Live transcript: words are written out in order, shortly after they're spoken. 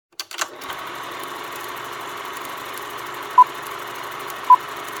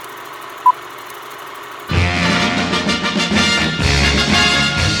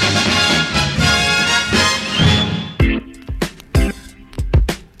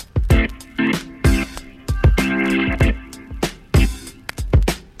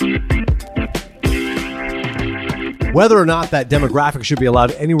Whether or not that demographic should be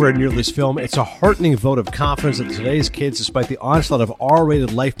allowed anywhere near this film, it's a heartening vote of confidence that today's kids, despite the onslaught of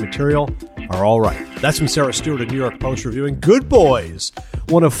R-rated life material, are all right. That's from Sarah Stewart of New York Post reviewing Good Boys,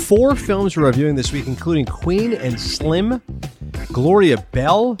 one of 4 films we're reviewing this week, including Queen and Slim, Gloria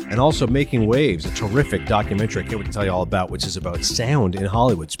Bell, and also Making Waves, a terrific documentary I can't wait to tell you all about, which is about sound in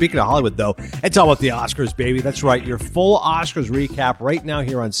Hollywood. Speaking of Hollywood, though, it's all about the Oscars, baby. That's right, your full Oscars recap right now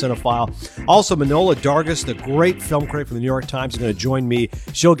here on Cinephile. Also, Manohla Dargis, the great film critic from the New York Times, is going to join me.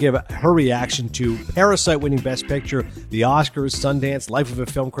 She'll give her reaction to Parasite winning Best Picture, the Oscars, Sundance, Life of a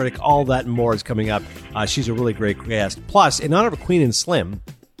Film Critic, all that and more is coming up. She's a really great guest. Plus, in honor of Queen and Slim,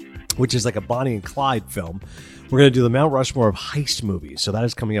 which is like a Bonnie and Clyde film, we're going to do the Mount Rushmore of heist movies. So that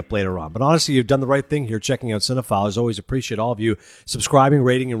is coming up later on. But honestly, you've done the right thing here checking out Cinephile. As always, appreciate all of you subscribing,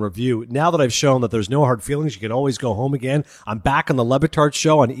 rating, and review. Now that I've shown that there's no hard feelings, you can always go home again. I'm back on the Le Batard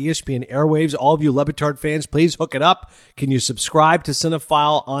Show on ESPN Airwaves. All of you Le Batard fans, please hook it up. Can you subscribe to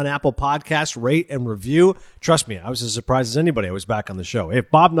Cinephile on Apple Podcasts, rate, and review? Trust me, I was as surprised as anybody I was back on the show. If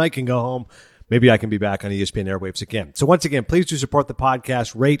Bob Knight can go home, maybe I can be back on ESPN Airwaves again. So once again, please do support the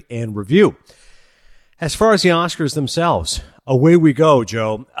podcast, rate, and review. As far as the Oscars themselves, away we go,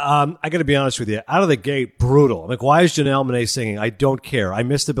 Joe. I got to be honest with you. Out of the gate, brutal. I'm like, why is Janelle Monáe singing? I don't care. I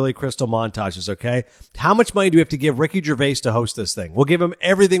miss the Billy Crystal montages, okay? How much money do we have to give Ricky Gervais to host this thing? We'll give him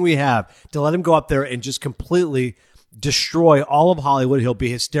everything we have to let him go up there and just completely destroy all of Hollywood. He'll be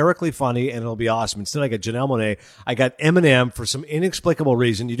hysterically funny and it'll be awesome. Instead, I got Janelle Monáe. I got Eminem for some inexplicable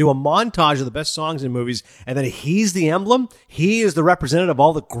reason. You do a montage of the best songs in movies, and then he's the emblem. He is the representative of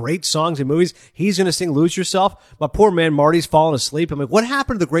all the great songs in movies. He's going to sing Lose Yourself. My poor man Marty's falling asleep. I'm like, what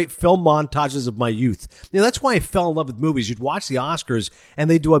happened to the great film montages of my youth? You know, that's why I fell in love with movies. You'd watch the Oscars and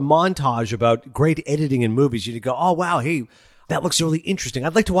they do a montage about great editing in movies. You'd go, oh, wow, hey, that looks really interesting.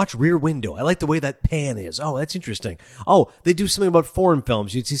 I'd like to watch Rear Window. I like the way that pan is. Oh, that's interesting. Oh, they do something about foreign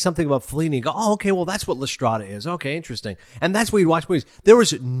films. You'd see something about Fellini and go, oh, okay, well, that's what La Strada is. Okay, interesting. And that's where you'd watch movies. There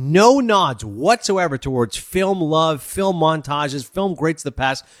was no nods whatsoever towards film love, film montages, film greats of the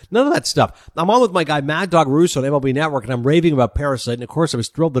past. None of that stuff. I'm on with my guy, Mad Dog Russo on MLB Network, and I'm raving about Parasite. And, of course, I was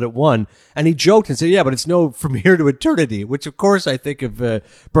thrilled that it won. And he joked and said, yeah, but it's no From Here to Eternity, which, of course, I think of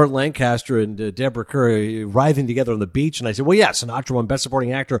Burt Lancaster and Deborah Kerr writhing together on the beach. And I said, well, yeah, Sinatra won Best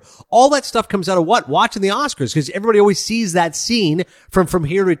Supporting Actor. All that stuff comes out of what? Watching the Oscars, because everybody always sees that scene from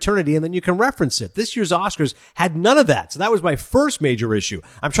Here to Eternity, and then you can reference it. This year's Oscars had none of that. So that was my first major issue.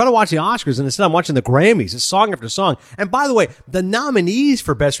 I'm trying to watch the Oscars, and instead I'm watching the Grammys. It's song after song. And by the way, the nominees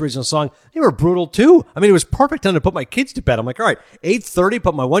for Best Original Song, they were brutal too. I mean, it was perfect time to put my kids to bed. I'm like, all right, 8:30,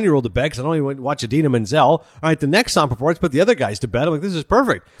 put my 1-year-old to bed, because I don't even watch Idina Menzel. All right, the next song performance, put the other guys to bed. I'm like, this is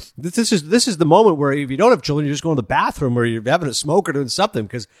perfect. This is the moment where if you don't have children, you just go in the bathroom or you're having a smoke or doing something,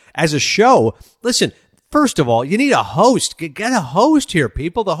 because as a show, listen, first of all, you need a host. Get a host here,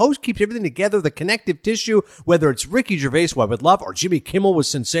 people. The host keeps everything together, the connective tissue, whether it's Ricky Gervais, who I would love, or Jimmy Kimmel was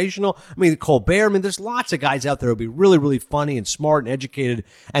sensational. I mean, Colbert. I mean, there's lots of guys out there who'll be really, really funny and smart and educated.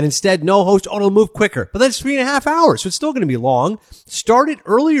 And instead, no host. Oh, it'll move quicker. But that's 3.5 hours, so it's still going to be long. Started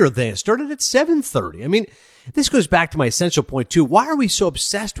earlier than. Started at 7:30. I mean, this goes back to my essential point, too. Why are we so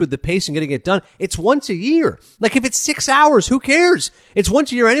obsessed with the pace and getting it done? It's once a year. Like, if it's 6 hours, who cares? It's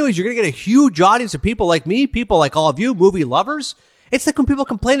once a year anyways. You're going to get a huge audience of people like me, people like all of you, movie lovers. It's like when people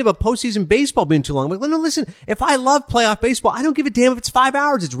complain about postseason baseball being too long. I'm like, no, listen, if I love playoff baseball, I don't give a damn if it's 5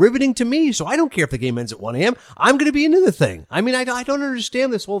 hours. It's riveting to me, so I don't care if the game ends at 1 a.m. I'm going to be into the thing. I mean, I don't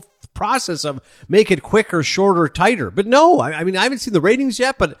understand this whole process of make it quicker, shorter, tighter. But no, I mean, I haven't seen the ratings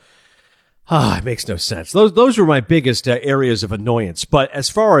yet, but it makes no sense. Those were my biggest areas of annoyance. But as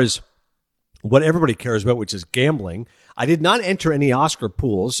far as what everybody cares about, which is gambling, I did not enter any Oscar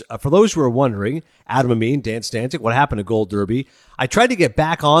pools. For those who are wondering, Adam Amin, Dan Stanzik, what happened to Gold Derby? I tried to get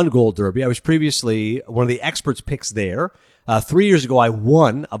back on Gold Derby. I was previously one of the experts picks there. 3 years ago, I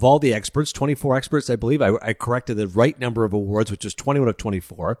won of all the experts, 24 experts, I believe. I corrected the right number of awards, which was 21 of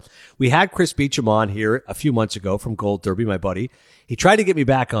 24. We had Chris Beecham on here a few months ago from Gold Derby, my buddy. He tried to get me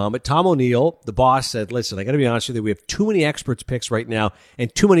back on, but Tom O'Neill, the boss, said, listen, I got to be honest with you, we have too many experts picks right now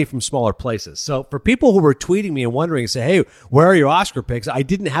and too many from smaller places. So for people who were tweeting me and wondering, say, hey, where are your Oscar picks? I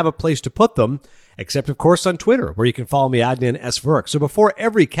didn't have a place to put them, except, of course, on Twitter, where you can follow me, Adnan S. Verk. So before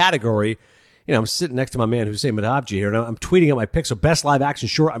every category, you know, I'm sitting next to my man Hussein Madhabji here, and I'm tweeting out my picks. So best live action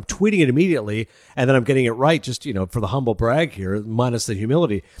short, I'm tweeting it immediately, and then I'm getting it right, just, you know, for the humble brag here, minus the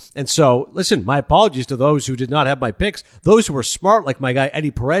humility. And so, listen, my apologies to those who did not have my picks. Those who were smart, like my guy Eddie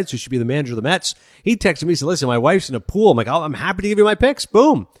Perez, who should be the manager of the Mets, he texted me, said, listen, my wife's in a pool. I'm like, I'm happy to give you my picks.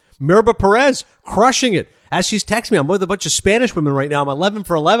 Boom. Mirba Perez, crushing it. As she's texting me, I'm with a bunch of Spanish women right now. I'm 11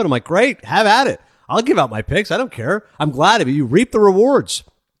 for 11. I'm like, great, have at it. I'll give out my picks. I don't care. I'm glad of it. You reap the rewards.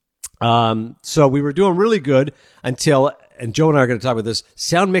 So we were doing really good until, and Joe and I are going to talk about this,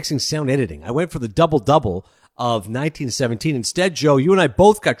 sound mixing, sound editing. I went for the double-double of 1917. Instead, Joe, you and I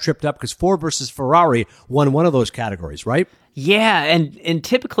both got tripped up because Ford versus Ferrari won one of those categories, right? Yeah, and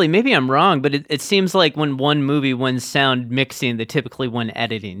typically, maybe I'm wrong, but it seems like when one movie wins sound mixing, they typically win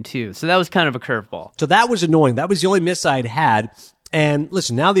editing too. So that was kind of a curveball. So that was annoying. That was the only miss I'd had. And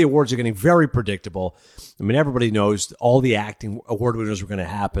listen, now the awards are getting very predictable. I mean, everybody knows all the acting award winners were going to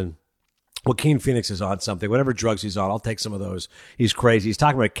happen. Joaquin Phoenix is on something. Whatever drugs he's on, I'll take some of those. He's crazy. He's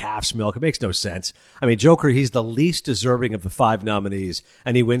talking about calf's milk. It makes no sense. I mean, Joker, he's the least deserving of the 5 nominees,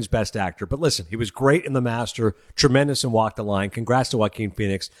 and he wins Best Actor. But listen, he was great in The Master, tremendous in Walk the Line. Congrats to Joaquin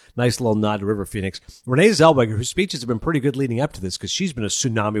Phoenix. Nice little nod to River Phoenix. Renee Zellweger, whose speeches have been pretty good leading up to this because she's been a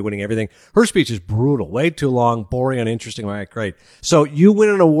tsunami winning everything. Her speech is brutal, way too long, boring, uninteresting. All right, great. So you win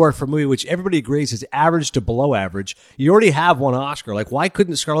an award for a movie which everybody agrees is average to below average. You already have one Oscar. Like, why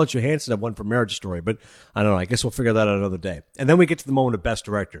couldn't Scarlett Johansson have won for Marriage Story? But I don't know. I guess we'll figure that out another day. And then we get to the moment of Best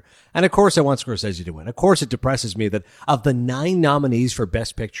Director. And of course, I want Scorsese to win. Of course, it depresses me that of the 9 nominees for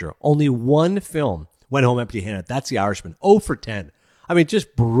Best Picture, only one film went home empty-handed. That's The Irishman. 0 for 10. I mean,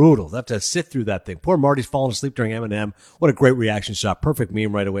 just brutal. They have to sit through that thing. Poor Marty's falling asleep during Eminem. What a great reaction shot. Perfect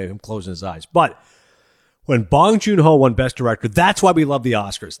meme right away. Him closing his eyes. But when Bong Joon-ho won Best Director, that's why we love the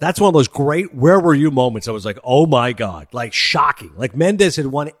Oscars. That's one of those great where were you moments. I was like, oh my God, like shocking. Like Mendes had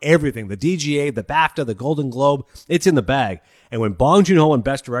won everything. The DGA, the BAFTA, the Golden Globe, it's in the bag. And when Bong Joon-ho won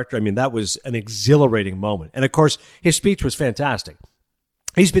Best Director, I mean, that was an exhilarating moment. And of course, his speech was fantastic.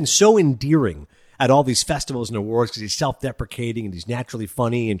 He's been so endearing at all these festivals and awards because he's self-deprecating and he's naturally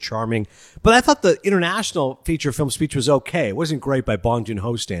funny and charming. But I thought the international feature film speech was okay. It wasn't great by Bong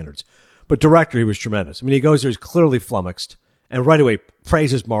Joon-ho standards. But director, he was tremendous. I mean, he goes there, he's clearly flummoxed, and right away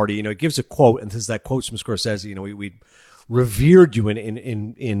praises Marty. You know, he gives a quote, and this is that quote from Scorsese. You know, we revered you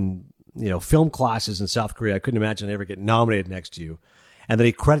in film classes in South Korea. I couldn't imagine I ever get nominated next to you. And then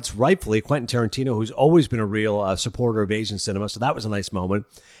he credits rightfully Quentin Tarantino, who's always been a real supporter of Asian cinema. So that was a nice moment.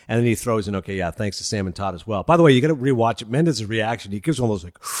 And then he throws in, okay, yeah, thanks to Sam and Todd as well. By the way, you got to rewatch it. Mendes' reaction, he gives one of those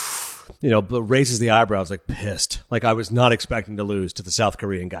like, raises the eyebrows like pissed. Like I was not expecting to lose to the South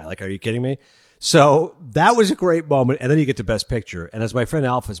Korean guy. Like, are you kidding me? So that was a great moment. And then you get to Best Picture. And as my friend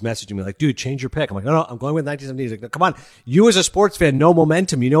Alpha's messaging me like, dude, change your pick. I'm like, no, I'm going with 1917. He's like, no, come on. You as a sports fan, no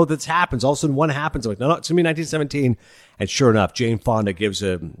momentum. You know this happens. All of a sudden one happens. I'm like, no, it's going to be 1917. And sure enough, Jane Fonda gives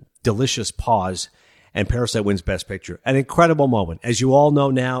a delicious pause and Parasite wins Best Picture. An incredible moment. As you all know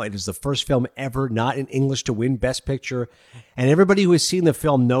now, it is the first film ever not in English to win Best Picture. And everybody who has seen the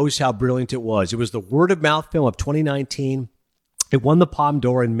film knows how brilliant it was. It was the word-of-mouth film of 2019. It won the Palme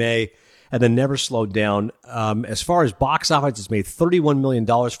d'Or in May and then never slowed down. As far as box office, it's made $31 million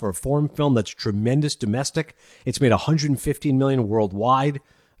for a foreign film. That's tremendous domestic. It's made $115 million worldwide.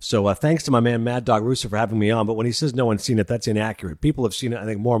 So thanks to my man Mad Dog Russo for having me on. But when he says no one's seen it, that's inaccurate. People have seen it. I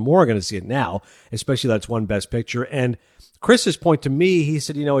think more and more are going to see it now, especially that it's won Best Picture. And Chris's point to me, he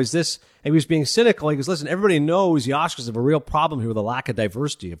said, is this, and he was being cynical. He goes, listen, everybody knows the Oscars have a real problem here with a lack of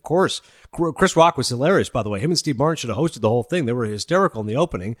diversity. Of course, Chris Rock was hilarious, by the way. Him and Steve Martin should have hosted the whole thing. They were hysterical in the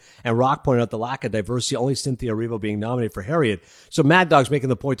opening. And Rock pointed out the lack of diversity, only Cynthia Erivo being nominated for Harriet. So Mad Dog's making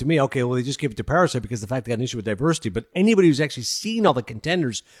the point to me, okay, well, they just gave it to Parasite because of the fact they got an issue with diversity. But anybody who's actually seen all the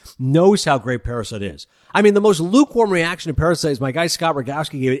contenders knows how great Parasite is. I mean, the most lukewarm reaction to Parasite is my guy Scott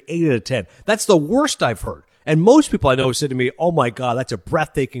Rogowski gave it 8 out of 10. That's the worst I've heard. And most people I know said to me, oh my God, that's a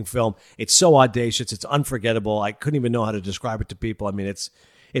breathtaking film. It's so audacious. It's unforgettable. I couldn't even know how to describe it to people. I mean,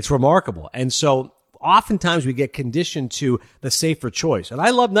 it's remarkable. And so oftentimes we get conditioned to the safer choice. And I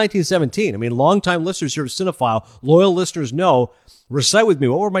love 1917. I mean, longtime listeners here of Cinephile, loyal listeners know, recite with me,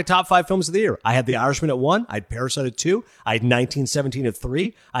 what were my top 5 films of the year? I had The Irishman at 1. I had Parasite at 2. I had 1917 at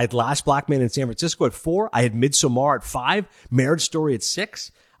 3. I had Last Black Man in San Francisco at 4. I had Midsommar at 5. Marriage Story at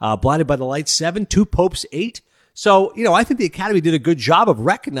 6. Blinded by the Light 7, Two Popes 8. So, I think the Academy did a good job of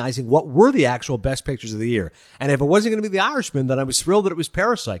recognizing what were the actual best pictures of the year. And if it wasn't going to be The Irishman, then I was thrilled that it was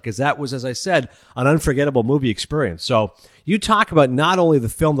Parasite, because that was, as I said, an unforgettable movie experience. So you talk about not only the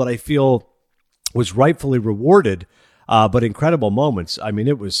film that I feel was rightfully rewarded, but incredible moments. I mean,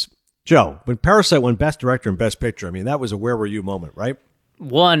 it was, Joe, when Parasite won Best Director and Best Picture, I mean, that was a where were you moment, right?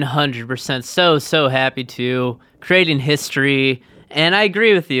 100%. So happy to. Creating history. And I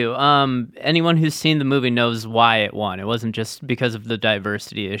agree with you. Anyone who's seen the movie knows why it won. It wasn't just because of the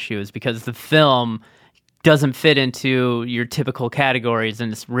diversity issue. It was because the film doesn't fit into your typical categories,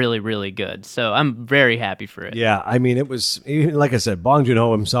 and it's really, really good. So I'm very happy for it. Yeah, I mean, it was, like I said, Bong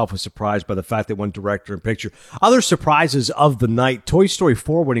Joon-ho himself was surprised by the fact that it won director and picture. Other surprises of the night, Toy Story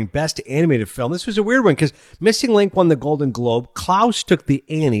 4 winning Best Animated Film. This was a weird one because Missing Link won the Golden Globe. Klaus took the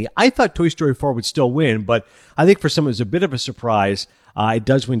Annie. I thought Toy Story 4 would still win, but I think for some it was a bit of a surprise. It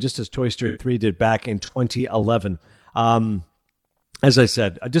does win just as Toy Story 3 did back in 2011. As I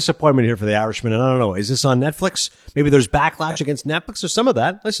said, a disappointment here for The Irishman, and I don't know, is this on Netflix? Maybe there's backlash against Netflix or some of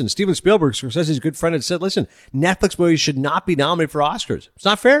that. Listen, Steven Spielberg, Scorsese's good friend, had said, listen, Netflix movies should not be nominated for Oscars. It's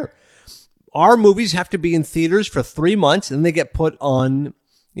not fair. Our movies have to be in theaters for 3 months, and then they get put on,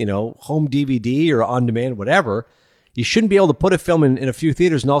 home DVD or on demand, whatever. You shouldn't be able to put a film in a few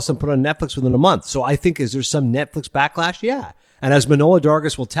theaters and all of a sudden put it on Netflix within a month. So I think, is there some Netflix backlash? Yeah. And as Manohla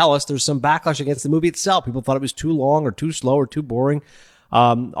Dargis will tell us, there's some backlash against the movie itself. People thought it was too long or too slow or too boring.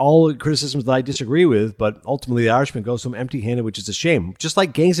 All criticisms that I disagree with, but ultimately The Irishman goes home empty-handed, which is a shame. Just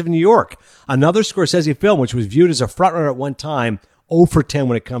like Gangs of New York, another Scorsese film, which was viewed as a frontrunner at one time, 0 for 10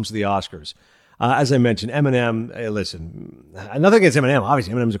 when it comes to the Oscars. As I mentioned, Eminem, listen, nothing against Eminem.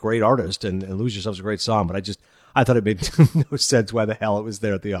 Obviously, Eminem's a great artist, and Lose Yourself's a great song, but I thought it made no sense why the hell it was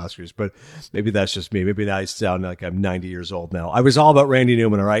there at the Oscars, but maybe that's just me. Maybe I sound like I'm 90 years old now. I was all about Randy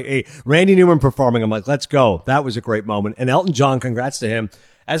Newman, all right? Hey, Randy Newman performing. I'm like, let's go. That was a great moment. And Elton John, congrats to him.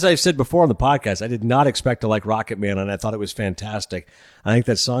 As I've said before on the podcast, I did not expect to like Rocket Man, and I thought it was fantastic. I think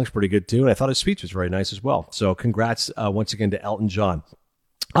that song's pretty good, too, and I thought his speech was very nice as well. So congrats once again to Elton John.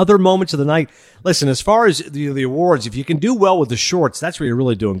 Other moments of the night. Listen, as far as the awards, if you can do well with the shorts, that's where you're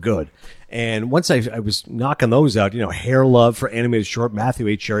really doing good. And once I was knocking those out, Hair Love for animated short, Matthew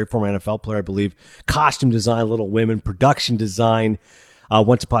H. Cherry, former NFL player, I believe, costume design, Little Women, production design,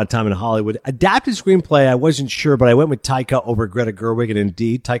 Once Upon a Time in Hollywood. Adapted screenplay, I wasn't sure, but I went with Taika over Greta Gerwig, and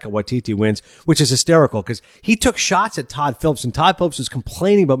indeed, Taika Waititi wins, which is hysterical because he took shots at Todd Phillips, and Todd Phillips was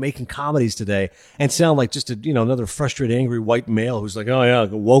complaining about making comedies today and sound like just another frustrated, angry white male who's like, oh yeah,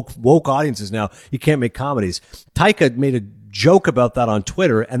 woke audiences now, you can't make comedies. Taika made a joke about that on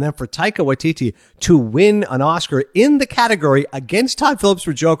Twitter, and then for Taika Waititi to win an Oscar in the category against Todd Phillips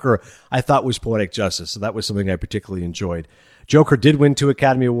for Joker, I thought was poetic justice. So that was something I particularly enjoyed. Joker did win 2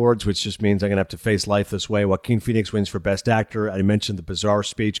 Academy Awards, which just means I'm going to have to face life this way. Joaquin Phoenix wins for Best Actor. I mentioned the bizarre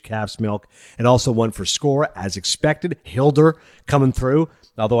speech, Calf's Milk, and also won for score, as expected. Hildur coming through.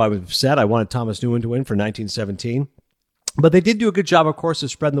 Although I was upset, I wanted Thomas Newman to win for 1917. But they did do a good job, of course,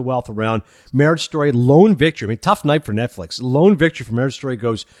 of spreading the wealth around. Marriage Story, lone victory. I mean, tough night for Netflix. Lone victory for Marriage Story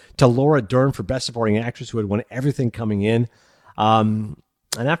goes to Laura Dern for Best Supporting Actress, who had won everything coming in.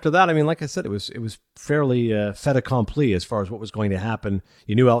 And after that, I mean, like I said, it was fairly fait accompli as far as what was going to happen.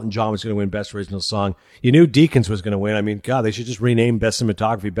 You knew Elton John was going to win Best Original Song. You knew Deakins was going to win. I mean, God, they should just rename Best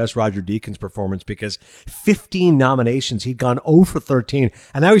Cinematography Best Roger Deakins Performance, because 15 nominations. He'd gone 0 for 13,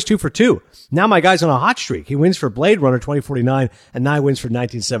 and now he's 2 for 2. Now my guy's on a hot streak. He wins for Blade Runner 2049, and now he wins for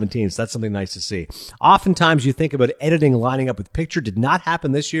 1917, so that's something nice to see. Oftentimes you think about editing lining up with picture. Did not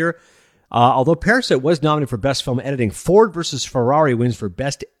happen this year. Although Parasite was nominated for Best Film Editing, Ford versus Ferrari wins for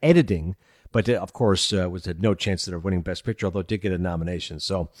Best Editing, but of course had no chance of winning Best Picture, although it did get a nomination.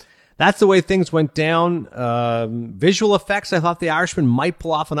 So that's the way things went down. Visual effects, I thought The Irishman might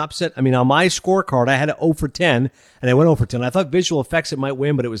pull off an upset. I mean, on my scorecard, I had it 0 for 10, and I went 0 for 10. I thought visual effects it might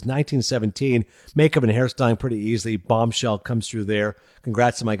win, but it was 1917. Makeup and hairstyling pretty easily. Bombshell comes through there.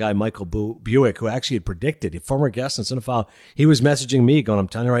 Congrats to my guy, Michael Buick, who actually had predicted, a former guest on Cinephile. He was messaging me going, I'm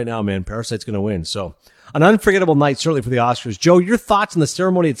telling you right now, man, Parasite's going to win. So an unforgettable night, certainly for the Oscars. Joe, your thoughts on the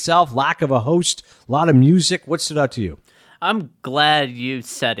ceremony itself, lack of a host, a lot of music. What stood out to you? I'm glad you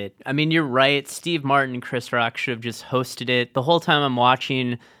said it. I mean, you're right. Steve Martin and Chris Rock should have just hosted it. The whole time I'm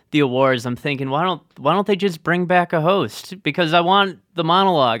watching the awards, I'm thinking, why don't they just bring back a host? Because I want the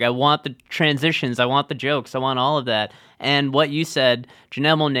monologue, I want the transitions, I want the jokes, I want all of that. And what you said,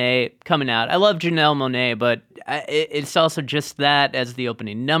 Janelle Monáe coming out. I love Janelle Monáe, but it's also just that as the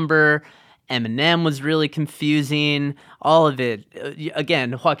opening number. Eminem was really confusing. All of it.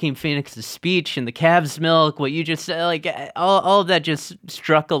 Again, Joaquin Phoenix's speech and the calf's milk, what you just said, like all of that just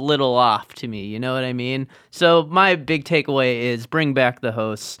struck a little off to me. You know what I mean? So my big takeaway is bring back the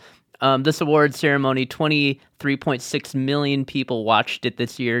hosts. This award ceremony, 23.6 million people watched it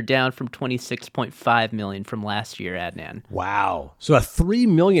this year, down from 26.5 million from last year, Adnan. Wow. So a 3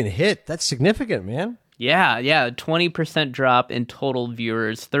 million hit. That's significant, man. Yeah, 20% drop in total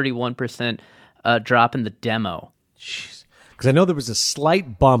viewers, 31% drop in the demo. Jeez. Because I know there was a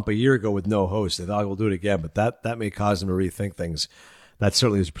slight bump a year ago with no host. They thought we'll do it again, but that may cause them to rethink things. That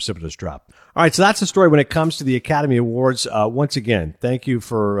certainly is a precipitous drop. All right, so that's the story when it comes to the Academy Awards. Once again, thank you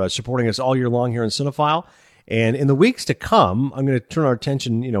for supporting us all year long here in Cinephile. And in the weeks to come, I'm going to turn our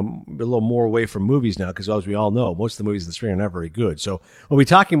attention, a little more away from movies now, because as we all know, most of the movies in the screen are not very good. So we'll be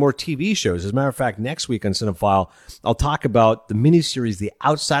talking more TV shows. As a matter of fact, next week on Cinephile, I'll talk about the miniseries The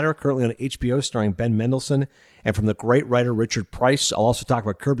Outsider, currently on HBO, starring Ben Mendelsohn, and from the great writer Richard Price. I'll also talk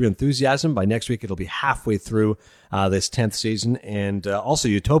about Curb Your Enthusiasm. By next week, it'll be halfway through this 10th season. And also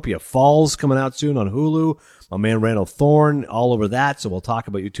Utopia Falls coming out soon on Hulu. My man Randall Thorne all over that, so we'll talk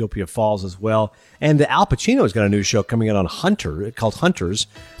about Utopia Falls as well. And Al Pacino's got a new show coming out on Hunter, called Hunters,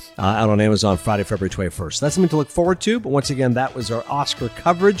 out on Amazon Friday, February 21st. That's something to look forward to, but once again, that was our Oscar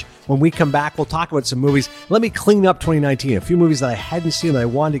coverage. When we come back, we'll talk about some movies. Let me clean up 2019, a few movies that I hadn't seen that I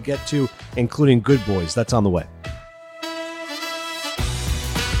wanted to get to, including Good Boys. That's on the way.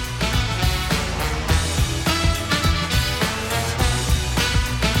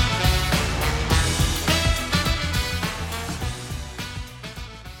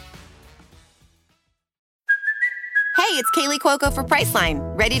 Hey, it's Kaylee Cuoco for Priceline.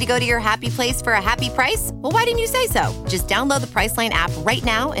 Ready to go to your happy place for a happy price? Well, why didn't you say so? Just download the Priceline app right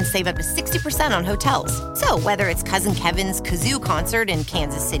now and save up to 60% on hotels. So whether it's Cousin Kevin's Kazoo Concert in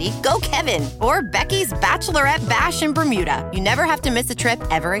Kansas City, go Kevin, or Becky's Bachelorette Bash in Bermuda, you never have to miss a trip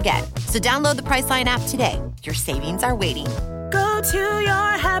ever again. So download the Priceline app today. Your savings are waiting. Go to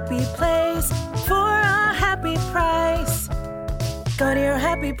your happy place for a happy price. Go to your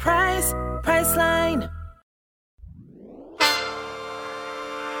happy price, Priceline.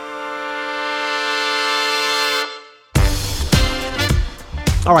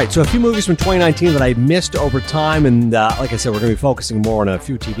 All right, so a few movies from 2019 that I missed over time, and like I said, we're going to be focusing more on a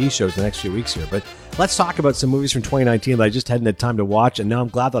few TV shows the next few weeks here, but let's talk about some movies from 2019 that I just hadn't had time to watch, and now I'm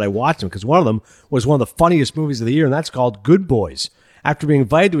glad that I watched them, because one of them was one of the funniest movies of the year, and that's called Good Boys. After being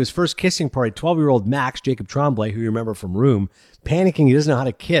invited to his first kissing party, 12-year-old Max, Jacob Tremblay, who you remember from Room, panicking he doesn't know how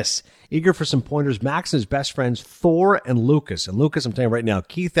to kiss. Eager for some pointers, Max and his best friends, Thor and Lucas. And Lucas, I'm telling you right now,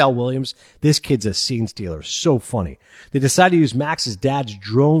 Keith L. Williams, this kid's a scene stealer. So funny. They decide to use Max's dad's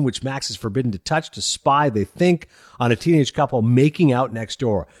drone, which Max is forbidden to touch, to spy, they think, on a teenage couple making out next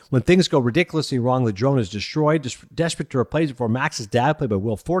door. When things go ridiculously wrong, the drone is destroyed. Desperate to replace it before Max's dad, played by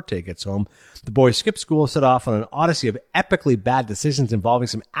Will Forte, gets home, the boys skip school, set off on an odyssey of epically bad decisions involving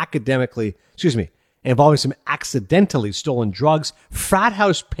some accidentally stolen drugs, frat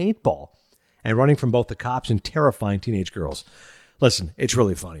house paintball, and running from both the cops and terrifying teenage girls. Listen, it's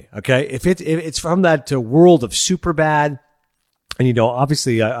really funny, okay? If it's from that world of Superbad, and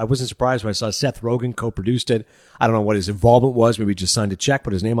obviously I wasn't surprised when I saw Seth Rogen co-produced it. I don't know what his involvement was. Maybe he just signed a check,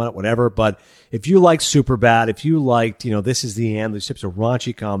 put his name on it, whatever. But if you like Superbad, if you liked, This Is the End, these types of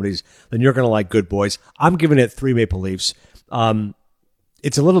raunchy comedies, then you're going to like Good Boys. I'm giving it 3 Maple Leafs.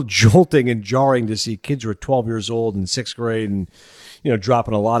 It's a little jolting and jarring to see kids who are 12 years old in 6th grade and,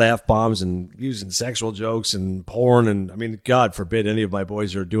 dropping a lot of F-bombs and using sexual jokes and porn. And I mean, God forbid any of my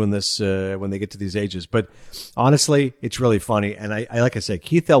boys are doing this when they get to these ages. But honestly, it's really funny. And I like I said,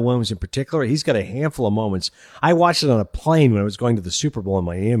 Keith L. Williams in particular, he's got a handful of moments. I watched it on a plane when I was going to the Super Bowl in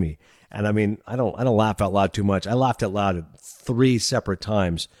Miami. And I mean, I don't laugh out loud too much. I laughed out loud at 3 separate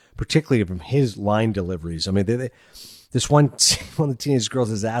times, particularly from his line deliveries. I mean, this one of the teenage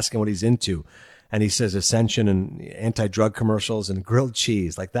girls is asking what he's into, and he says Ascension and anti-drug commercials and grilled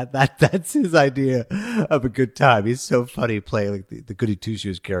cheese. Like that's his idea of a good time. He's so funny playing like the Goody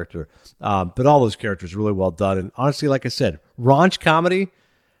Two-Shoes character. But all those characters are really well done. And honestly, like I said, raunch comedy,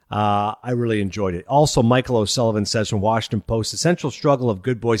 I really enjoyed it. Also, Michael O'Sullivan says from Washington Post, the central struggle of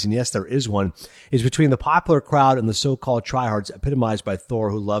Good Boys, and yes, there is one, is between the popular crowd and the so-called tryhards, epitomized by Thor,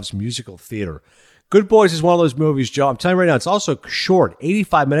 who loves musical theater. Good Boys is one of those movies, Joe. I'm telling you right now, it's also short,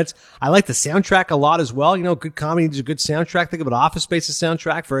 85 minutes. I like the soundtrack a lot as well. Good comedy needs a good soundtrack. Think of an Office Space's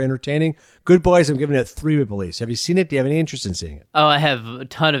soundtrack, very entertaining. Good Boys, I'm giving it 3 Maple Leafs. Have you seen it? Do you have any interest in seeing it? Oh, I have a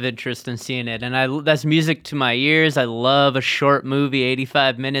ton of interest in seeing it, and that's music to my ears. I love a short movie,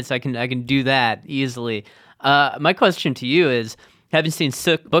 85 minutes. I can do that easily. My question to you is, having seen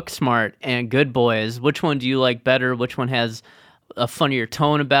Booksmart and Good Boys, which one do you like better? Which one has a funnier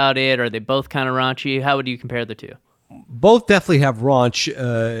tone about it? Are they both kind of raunchy? How would you compare the two? Both definitely have raunch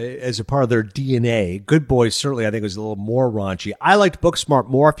as a part of their DNA. Good Boys certainly, I think, was a little more raunchy. I liked Booksmart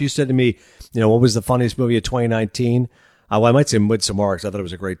more. If you said to me, what was the funniest movie of 2019? Well, I might say Midsommar, because I thought it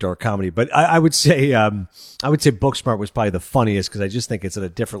was a great dark comedy. But I would say Booksmart was probably the funniest, because I just think it's at a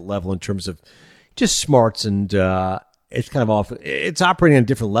different level in terms of just smarts, and it's kind of it's operating on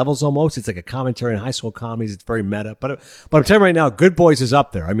different levels almost. It's like a commentary on high school comedies. It's very meta. But I'm telling you right now, Good Boys is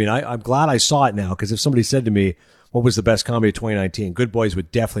up there. I mean, I'm glad I saw it now, because if somebody said to me, what was the best comedy of 2019, Good Boys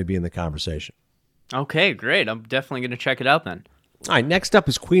would definitely be in the conversation. Okay, great. I'm definitely going to check it out then. All right, next up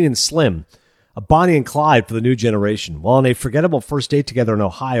is Queen and Slim, a Bonnie and Clyde for the new generation. While on a forgettable first date together in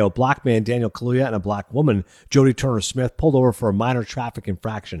Ohio, black man Daniel Kaluuya and a black woman, Jodie Turner-Smith, pulled over for a minor traffic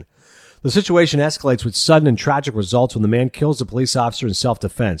infraction. The situation escalates with sudden and tragic results when the man kills the police officer in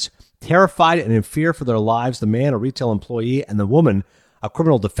self-defense. Terrified and in fear for their lives, the man, a retail employee, and the woman, a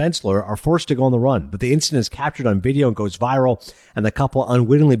criminal defense lawyer, are forced to go on the run. But the incident is captured on video and goes viral, and the couple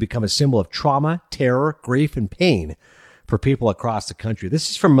unwittingly become a symbol of trauma, terror, grief, and pain for people across the country.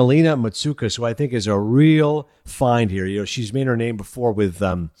 This is from Melina Matsoukas, who I think is a real find here. You know, she's made her name before with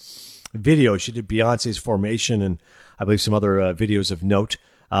video. She did Beyonce's Formation and I believe some other videos of note.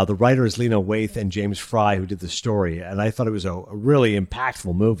 The writer is Lena Waithe and James Fry, who did the story, and I thought it was a really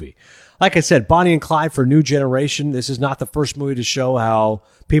impactful movie. Like I said, Bonnie and Clyde for a new generation. This is not the first movie to show how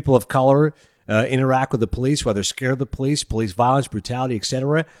people of color interact with the police, whether scared of the police violence, brutality,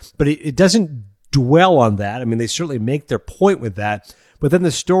 etc. But it doesn't dwell on that. I mean, they certainly make their point with that. But then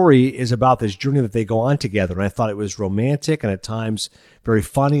the story is about this journey that they go on together, and I thought it was romantic and at times very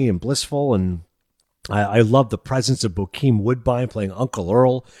funny and blissful, and I love the presence of Bokeem Woodbine playing Uncle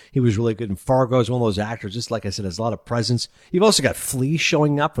Earl. He was really good in Fargo. He's one of those actors, just like I said, has a lot of presence. You've also got Flea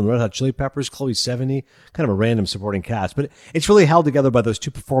showing up from the Red Hot Chili Peppers, Chloe Sevigny, kind of a random supporting cast. But it's really held together by those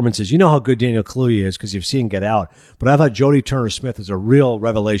two performances. You know how good Daniel Kaluuya is because you've seen Get Out. But I thought Jodie Turner-Smith is a real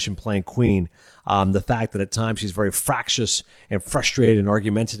revelation playing Queen. The fact that at times she's very fractious and frustrated and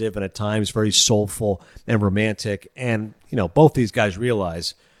argumentative, and at times very soulful and romantic. And, you know, both these guys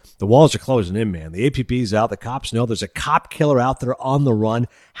realize the walls are closing in, man. The APB's out. The cops know there's a cop killer out there on the run.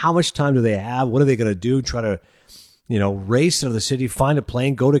 How much time do they have? What are they going to do? Try to, you know, race into the city, find a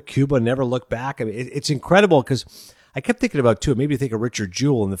plane, go to Cuba, never look back. I mean, it's incredible because I kept thinking about, too, maybe think of Richard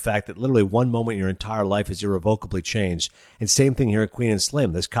Jewell and the fact that literally one moment in your entire life is irrevocably changed. And same thing here at Queen and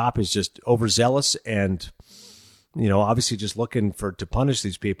Slim. This cop is just overzealous and, you know, obviously just looking to punish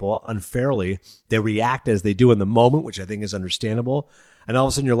these people unfairly. They react as they do in the moment, which I think is understandable. And all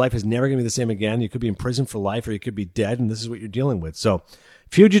of a sudden your life is never going to be the same again. You could be in prison for life or you could be dead, and this is what you're dealing with. So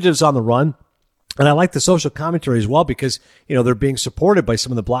fugitives on the run. And I like the social commentary as well because, you know, they're being supported by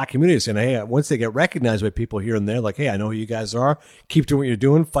some of the black communities. And, hey, once they get recognized by people here and there, like, hey, I know who you guys are. Keep doing what you're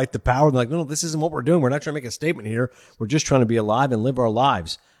doing. Fight the power. And they're like, no, this isn't what we're doing. We're not trying to make a statement here. We're just trying to be alive and live our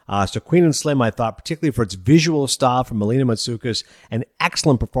lives. So Queen and Slim, I thought, particularly for its visual style from Melina Matsoukas and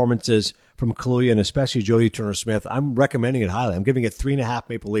excellent performances from Kaluuya and especially Jodie Turner-Smith, I'm recommending it highly. I'm giving it 3.5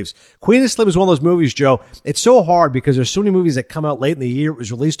 Maple Leafs. Queen and Slim is one of those movies, Joe. It's so hard because there's so many movies that come out late in the year. It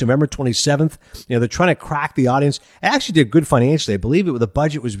was released November 27th. You know, they're trying to crack the audience. It actually did good financially. I believe the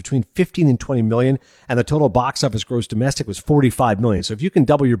budget was between 15 and 20 million, and the total box office gross domestic was 45 million. So if you can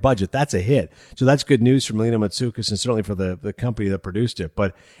double your budget, that's a hit. So that's good news for Melina Matsoukas and certainly for the company that produced it.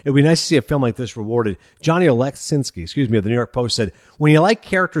 But it would be nice to see a film like this rewarded. Johnny Oleksinsky, of the New York Post said, when you like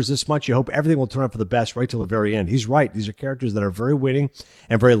characters this much, you hope everything will turn out for the best right till the very end. He's right. These are characters that are very winning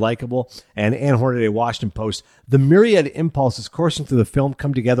and very likable. And Ann Hornaday, Washington Post, the myriad impulses coursing through the film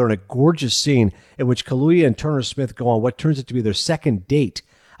come together in a gorgeous scene in which Kaluuya and Turner-Smith go on what turns out to be their second date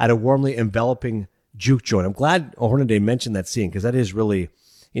at a warmly enveloping juke joint. I'm glad Hornaday mentioned that scene because that is really,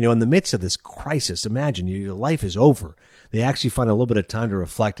 you know, in the midst of this crisis, imagine your life is over. They actually find a little bit of time to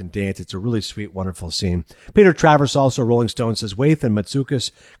reflect and dance. It's a really sweet, wonderful scene. Peter Travers, also Rolling Stone, says Waithe and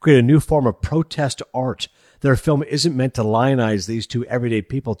Matsoukas create a new form of protest art. Their film isn't meant to lionize these two everyday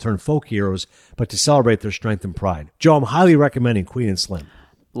people turned folk heroes, but to celebrate their strength and pride. Joe, I'm highly recommending Queen and Slim.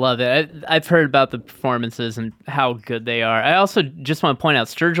 Love it. I've heard about the performances and how good they are. I also just want to point out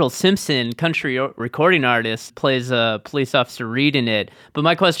Sturgill Simpson, country recording artist, plays a police officer Reed in it. But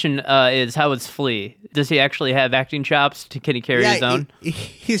my question is, how is Flea? Does he actually have acting chops? Can he carry his own?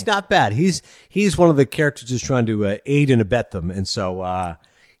 He's not bad. He's one of the characters who's trying to aid and abet them. And so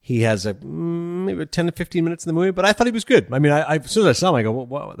he has maybe 10 to 15 minutes in the movie. But I thought he was good. I mean, as soon as I saw him, I go,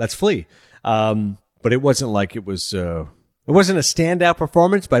 well, that's Flea. But it wasn't like it was... It wasn't a standout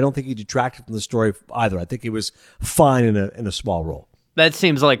performance, but I don't think he detracted from the story either. I think he was fine in a small role. That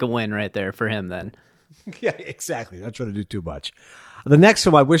seems like a win right there for him then. Yeah, exactly. Not trying to do too much. The next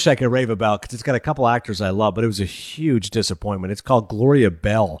film I wish I could rave about because it's got a couple actors I love, but it was a huge disappointment. It's called Gloria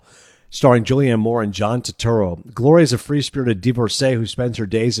Bell, starring Julianne Moore and John Turturro. Gloria is a free-spirited divorcee who spends her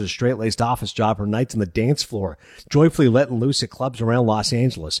days at a straight-laced office job, her nights on the dance floor, joyfully letting loose at clubs around Los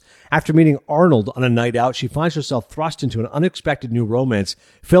Angeles. After meeting Arnold on a night out, she finds herself thrust into an unexpected new romance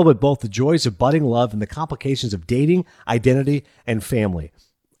filled with both the joys of budding love and the complications of dating, identity, and family.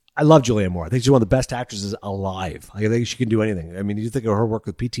 I love Julianne Moore. I think she's one of the best actresses alive. I think she can do anything. I mean, you think of her work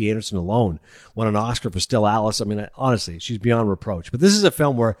with P.T. Anderson alone, won an Oscar for Still Alice. I mean, honestly, she's beyond reproach. But this is a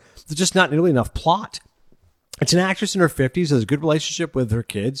film where there's just not nearly enough plot. It's an actress in her 50s, has a good relationship with her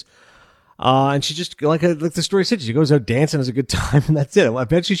kids. And she just, like the story said, she goes out dancing, has a good time, and that's it.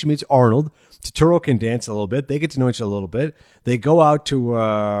 Eventually she meets Arnold. Turturro can dance a little bit. They get to know each other a little bit. They go out to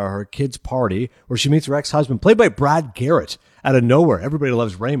her kid's party where she meets her ex-husband, played by Brad Garrett, out of nowhere. Everybody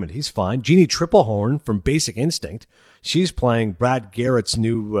loves Raymond. He's fine. Jeannie Triplehorn from Basic Instinct. She's playing Brad Garrett's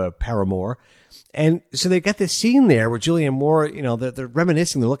new paramour. And so they got this scene there where Julianne Moore, they're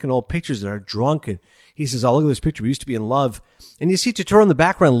reminiscing. They're looking at old pictures. They're drunk. And he says, oh, look at this picture. We used to be in love. And you see Turturro in the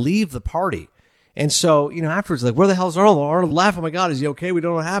background leave the party. And so, afterwards, like, where the hell is Arnold? Arnold laughed. Oh, my God, is he okay? We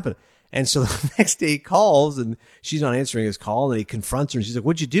don't know what happened. And so the next day he calls, and she's not answering his call. And he confronts her. And she's like,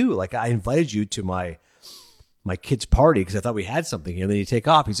 what'd you do? Like, I invited you to my kid's party because I thought we had something here. And then you take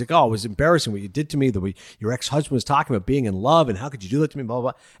off. He's like, oh, it was embarrassing what you did to me. Your ex-husband was talking about being in love. And how could you do that to me? Blah,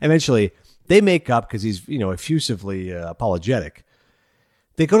 blah, blah. Eventually, they make up because he's, effusively apologetic.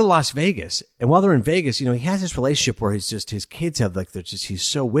 They go to Las Vegas, and while they're in Vegas, he has this relationship where his kids have he's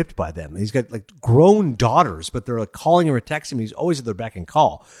so whipped by them. He's got like grown daughters, but they're like calling him or texting him. He's always at their beck and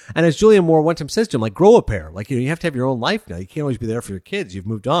call. And as Julianne Moore one time says to him, like, grow a pair. Like, you have to have your own life now. You can't always be there for your kids. You've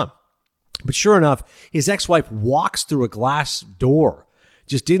moved on. But sure enough, his ex-wife walks through a glass door.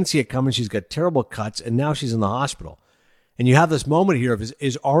 Just didn't see it coming. She's got terrible cuts, and now she's in the hospital. And you have this moment here of,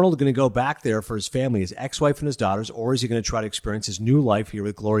 is Arnold going to go back there for his family, his ex-wife and his daughters, or is he going to try to experience his new life here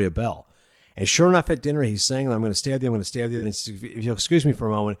with Gloria Bell? And sure enough, at dinner, he's saying, I'm going to stay with you, I'm going to stay with you. And if you'll excuse me for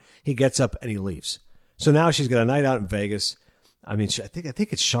a moment, he gets up and he leaves. So now she's got a night out in Vegas. I mean, I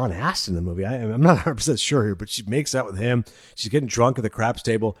think it's Sean Astin in the movie. I'm not 100% sure here, but she makes out with him. She's getting drunk at the craps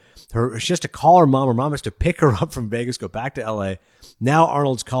table. She has to call her mom. Her mom has to pick her up from Vegas, go back to L.A. Now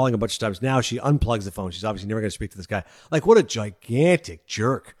Arnold's calling a bunch of times. Now she unplugs the phone. She's obviously never going to speak to this guy. Like, what a gigantic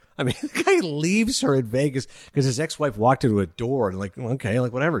jerk. I mean, the guy leaves her in Vegas because his ex-wife walked into a door and like, okay,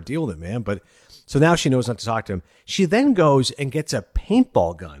 like whatever, deal with it, man. But so now she knows not to talk to him. She then goes and gets a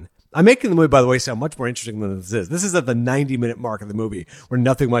paintball gun. I'm making the movie, by the way, sound much more interesting than this is. This is at the 90-minute mark of the movie where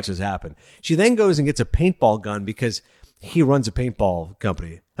nothing much has happened. She then goes and gets a paintball gun because he runs a paintball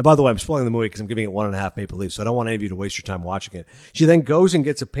company. And by the way, I'm spoiling the movie because I'm giving it 1.5 Maple Leafs, so I don't want any of you to waste your time watching it. She then goes and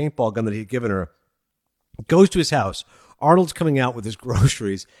gets a paintball gun that he'd given her, goes to his house. Arnold's coming out with his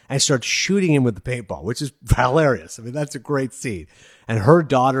groceries and starts shooting him with the paintball, which is hilarious. I mean, that's a great scene. And his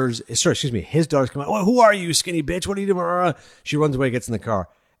daughters come out. Well, who are you, skinny bitch? What are you doing? She runs away, gets in the car,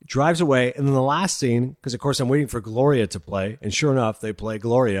 drives away. And then the last scene, because of course I'm waiting for Gloria to play. And sure enough, they play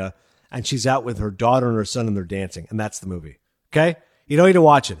Gloria. And she's out with her daughter and her son and they're dancing. And that's the movie. Okay? You don't need to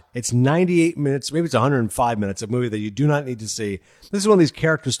watch it. It's 98 minutes, maybe it's 105 minutes, a movie that you do not need to see. This is one of these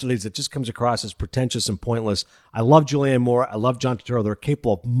character studies that just comes across as pretentious and pointless. I love Julianne Moore. I love John Turturro. They're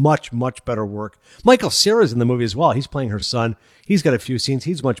capable of much, much better work. Michael Cera's in the movie as well. He's playing her son. He's got a few scenes.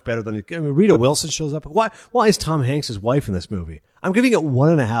 He's much better than Rita Wilson shows up. Why is Tom Hanks' wife in this movie? I'm giving it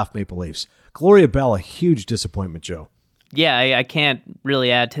 1.5 Maple Leafs. Gloria Bell, a huge disappointment, Joe. Yeah, I can't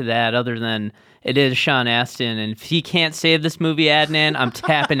really add to that other than it is Sean Astin, and if he can't save this movie, Adnan, I'm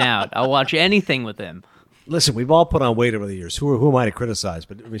tapping out. I'll watch anything with him. Listen, we've all put on weight over the years. Who am I to criticize?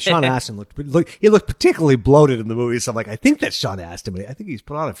 But I mean, Sean Astin looked particularly bloated in the movie. So I'm like, I think that's Sean Astin, but I think he's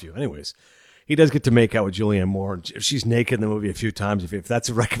put on a few. Anyways, he does get to make out with Julianne Moore. If she's naked in the movie a few times, if that's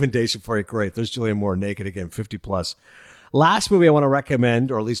a recommendation for you, great. There's Julianne Moore naked again, 50 plus. Last movie I want to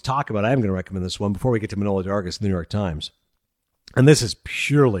recommend, or at least talk about, I am going to recommend this one before we get to Manohla Dargis, the New York Times. And this is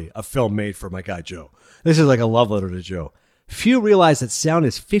purely a film made for my guy, Joe. This is like a love letter to Joe. Few realize that sound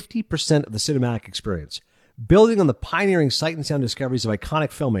is 50% of the cinematic experience. Building on the pioneering sight and sound discoveries of iconic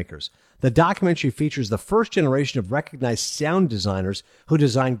filmmakers, the documentary features the first generation of recognized sound designers who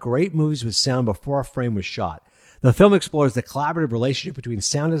designed great movies with sound before a frame was shot. The film explores the collaborative relationship between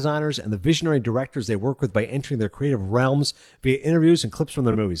sound designers and the visionary directors they work with by entering their creative realms via interviews and clips from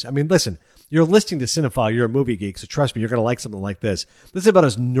their movies. I mean, listen, you're listening to Cinephile, you're a movie geek, so trust me, you're going to like something like this. This is about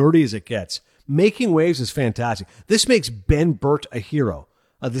as nerdy as it gets. Making Waves is fantastic. This makes Ben Burt a hero,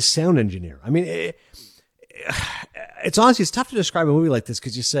 the sound engineer. I mean, it's honestly, it's tough to describe a movie like this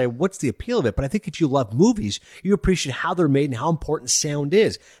because you say, what's the appeal of it? But I think if you love movies, you appreciate how they're made and how important sound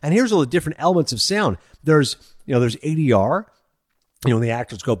is. And here's all the different elements of sound. There's ADR, the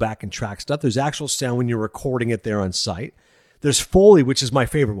actors go back and track stuff. There's actual sound when you're recording it there on site. There's Foley, which is my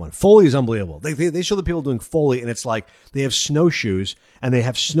favorite one. Foley is unbelievable. They show the people doing Foley, and it's like they have snowshoes, and they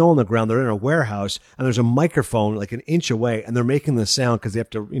have snow on the ground. They're in a warehouse, and there's a microphone like an inch away, and they're making the sound because they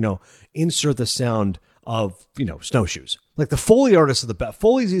have to, insert the sound of, snowshoes. Like the Foley artists are the best.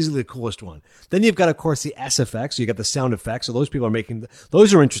 Foley's easily the coolest one. Then you've got, of course, the SFX. So you got the sound effects. So those people are making,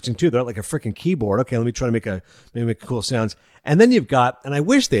 those are interesting too. They're like a freaking keyboard. Okay, let me try to make cool sounds. And then you've got, and I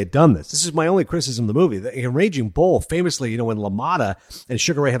wish they had done this. This is my only criticism of the movie. The Raging Bull, famously, when LaMotta and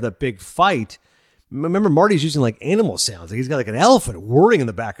Sugar Ray have that big fight, remember Marty's using like animal sounds. Like he's got like an elephant whirring in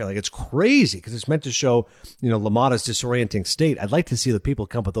the background. Like it's crazy because it's meant to show, LaMotta's disorienting state. I'd like to see the people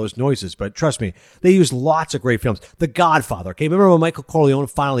come up with those noises, but trust me, they use lots of great films. The Godfather. Okay, remember when Michael Corleone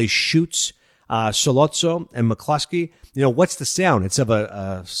finally shoots Sollozzo and McCluskey? What's the sound? It's of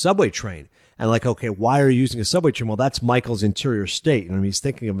a subway train. And like, okay, why are you using a subway train? Well, that's Michael's interior state. He's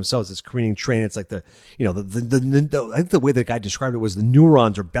thinking of himself as this careening train. It's like I think the way the guy described it was the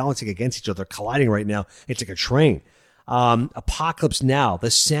neurons are balancing against each other, colliding right now. It's like a train. Apocalypse Now. The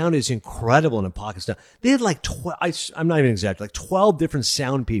sound is incredible in Apocalypse Now. They had like I'm not even exaggerating, like 12 different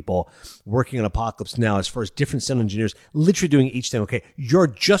sound people working on Apocalypse Now as far as different sound engineers, literally doing each thing. Okay, you're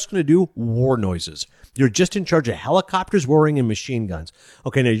just going to do war noises. You're just in charge of helicopters whirring and machine guns.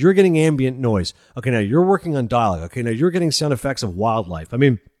 Okay, now you're getting ambient noise. Okay, now you're working on dialogue. Okay, now you're getting sound effects of wildlife. I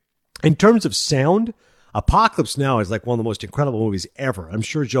mean, in terms of sound, Apocalypse Now is like one of the most incredible movies ever. I'm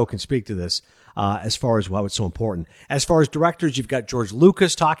sure Joe can speak to this as far as why it's so important. As far as directors, you've got George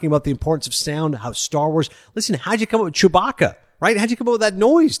Lucas talking about the importance of sound, how Star Wars. Listen, how'd you come up with Chewbacca? Right? How'd you come up with that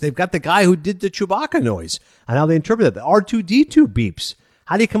noise? They've got the guy who did the Chewbacca noise and how they interpret it. The R2-D2 beeps.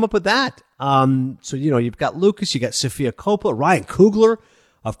 How do you come up with that? So, you've got Lucas, you got Sofia Coppola, Ryan Coogler,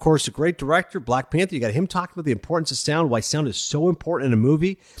 of course, a great director, Black Panther. You got him talking about the importance of sound, why sound is so important in a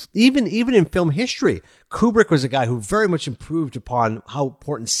movie. Even in film history, Kubrick was a guy who very much improved upon how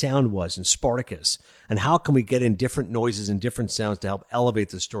important sound was in Spartacus. And how can we get in different noises and different sounds to help elevate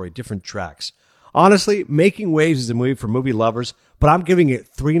the story, different tracks. Honestly, Making Waves is a movie for movie lovers, but I'm giving it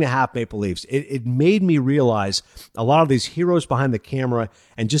 3.5 Maple Leafs. It made me realize a lot of these heroes behind the camera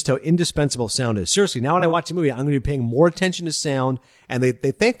and just how indispensable sound is. Seriously, now when I watch a movie, I'm going to be paying more attention to sound, and they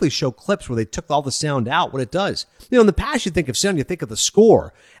thankfully show clips where they took all the sound out, what it does. In the past, you think of sound, you think of the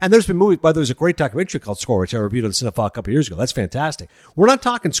score. And there's been movies, but there's a great documentary called Score, which I reviewed on Cinephile a couple of years ago. That's fantastic. We're not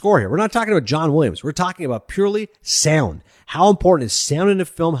talking score here. We're not talking about John Williams. We're talking about purely sound. How important is sound in a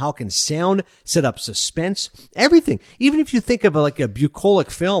film? How can sound set up suspense? Everything. Even if you think of like a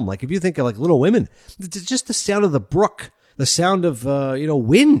bucolic film, like if you think of like Little Women, just the sound of the brook, the sound of,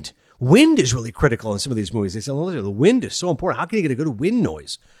 wind. Wind is really critical in some of these movies. They say, the wind is so important. How can you get a good wind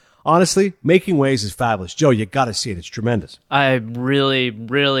noise? Honestly, Making Waves is fabulous. Joe, you got to see it. It's tremendous. I really,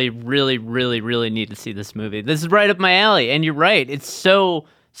 really, really, really, really need to see this movie. This is right up my alley. And you're right. It's so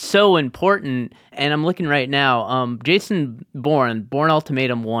important. And I'm looking right now. Jason Bourne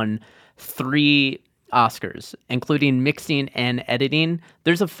Ultimatum won 3 Oscars, including mixing and editing.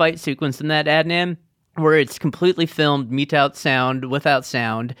 There's a fight sequence in that, Adnan, where it's completely filmed without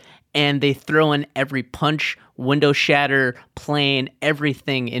sound, and they throw in every punch, window shatter, plane,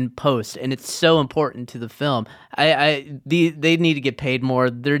 everything in post, and it's so important to the film. They need to get paid more.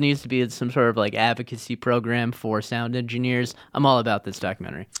 There needs to be some sort of like advocacy program for sound engineers. I'm all about this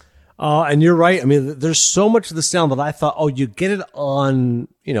documentary. And you're right. I mean, there's so much of the sound that I thought, you get it on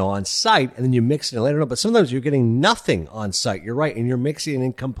site and then you mix it in later on. But sometimes you're getting nothing on site. You're right. And you're mixing it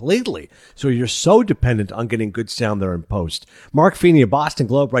in completely. So you're so dependent on getting good sound there in post. Mark Feeney of Boston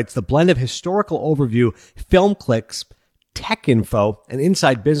Globe writes, the blend of historical overview, film clicks, tech info, and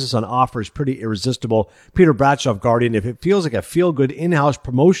inside business on offer is pretty irresistible. Peter Bradshaw of Guardian, if it feels like a feel-good in-house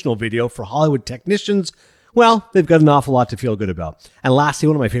promotional video for Hollywood technicians, well, they've got an awful lot to feel good about. And lastly,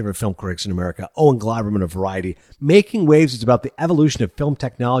 one of my favorite film critics in America, Owen Gleiberman of Variety. Making Waves is about the evolution of film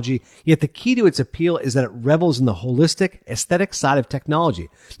technology, yet the key to its appeal is that it revels in the holistic, aesthetic side of technology.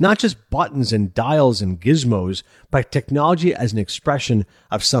 Not just buttons and dials and gizmos, but technology as an expression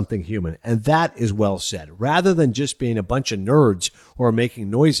of something human. And that is well said. Rather than just being a bunch of nerds who are making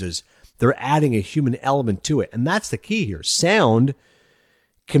noises, they're adding a human element to it. And that's the key here. Sound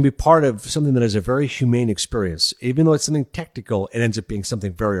can be part of something that is a very humane experience. Even though it's something technical, it ends up being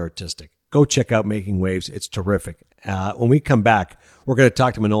something very artistic. Go check out Making Waves. It's terrific. When we come back, we're going to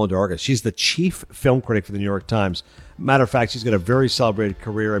talk to Manohla Dargis. She's the chief film critic for the New York Times. Matter of fact, she's got a very celebrated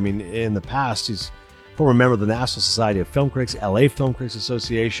career. I mean, in the past, she's former member of the National Society of Film Critics, LA Film Critics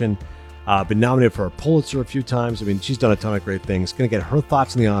Association, been nominated for a Pulitzer a few times. I mean, she's done a ton of great things. Going to get her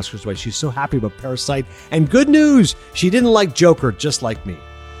thoughts on the Oscars, why she's so happy about Parasite. And good news, she didn't like Joker just like me.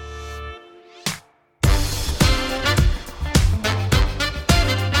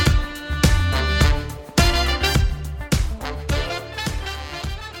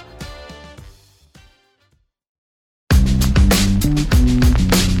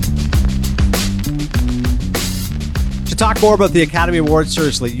 talk more about the Academy Awards.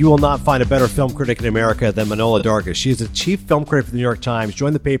 Seriously, you will not find a better film critic in America than Manohla Dargis. She is the chief film critic for the New York Times,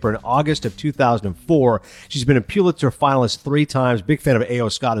 joined the paper in August of 2004. She's been a Pulitzer finalist 3 times, big fan of A.O.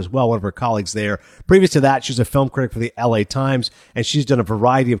 Scott as well, one of her colleagues there. Previous to that, she was a film critic for the L.A. Times, and she's done a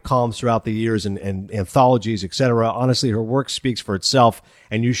variety of columns throughout the years and anthologies, etc. Honestly, her work speaks for itself,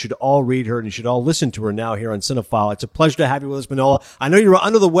 and you should all read her, and you should all listen to her now here on Cinephile. It's a pleasure to have you with us, Manohla. I know you were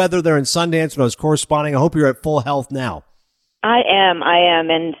under the weather there in Sundance when I was corresponding. I hope you're at full health now. I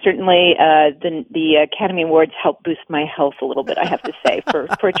am, and certainly the Academy Awards helped boost my health a little bit, I have to say, for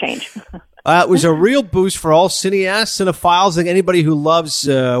a change. It was a real boost for all cineasts, cinephiles, and anybody who loves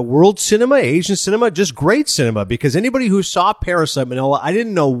world cinema, Asian cinema, just great cinema, because anybody who saw Parasite, Manohla, I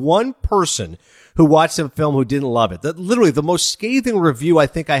didn't know one person who watched the film who didn't love it. Literally, the most scathing review I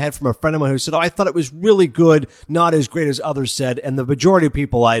think I had from a friend of mine who said, I thought it was really good, not as great as others said. And the majority of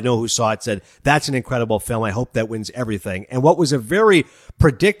people I know who saw it said, that's an incredible film. I hope that wins everything. And what was a very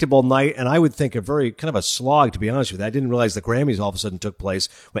predictable night, and I would think a very kind of a slog, to be honest with you. I didn't realize the Grammys all of a sudden took place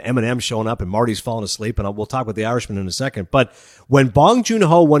when Eminem's showing up and Marty's falling asleep, and we'll talk about The Irishman in a second. But when Bong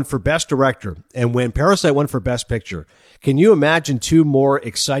Joon-ho won for Best Director and when Parasite won for Best Picture, can you imagine 2 more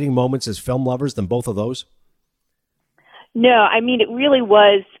exciting moments as film lovers than both of those? No, I mean, it really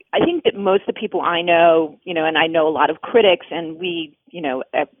was. I think that most of the people I know, and I know a lot of critics, and we,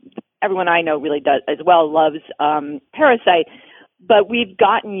 everyone I know really does as well, loves Parasite. But we've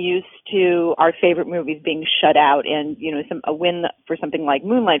gotten used to our favorite movies being shut out, and a win for something like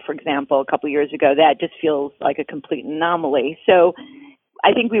Moonlight, for example, a couple of years ago, that just feels like a complete anomaly. So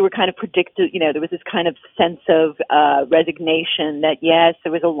I think we were kind of predicted, there was this kind of sense of resignation that, yes,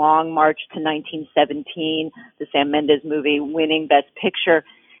 there was a long march to 1917, the Sam Mendes movie winning Best Picture.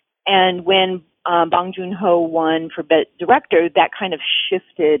 And when Bong Joon-ho won for Best Director, that kind of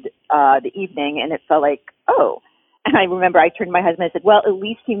shifted the evening, and it felt like, oh. And I remember I turned to my husband and I said, well, at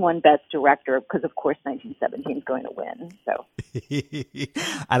least he won Best Director because, of course, 1917 is going to win. So,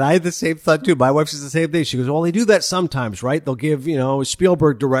 and I had the same thought, too. My wife says the same thing. She goes, well, they do that sometimes, right? They'll give,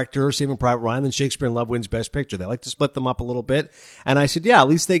 Spielberg Director, Saving Private Ryan, then Shakespeare in Love wins Best Picture. They like to split them up a little bit. And I said, yeah, at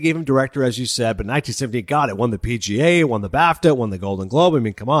least they gave him Director, as you said. But 1917, God, it won the PGA, it won the BAFTA, it won the Golden Globe. I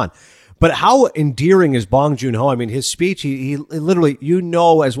mean, come on. But how endearing is Bong Joon-ho? I mean, his speech, he literally,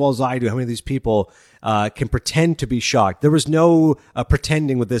 as well as I do, how many of these people can pretend to be shocked. There was no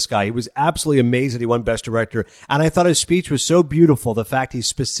pretending with this guy. He was absolutely amazed that he won Best Director. And I thought his speech was so beautiful. The fact he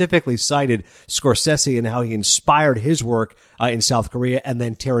specifically cited Scorsese and how he inspired his work in South Korea. And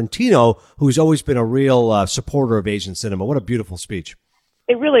then Tarantino, who's always been a real supporter of Asian cinema. What a beautiful speech.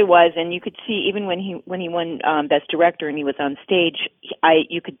 It really was, and you could see even when he won Best Director and he was on stage,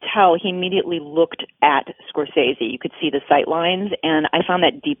 you could tell he immediately looked at Scorsese. You could see the sight lines, and I found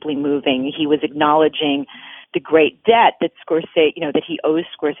that deeply moving. He was acknowledging the great debt that Scorsese, that he owes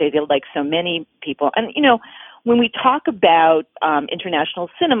Scorsese, like so many people. And when we talk about international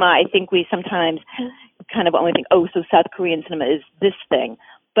cinema, I think we sometimes kind of only think, oh, so South Korean cinema is this thing,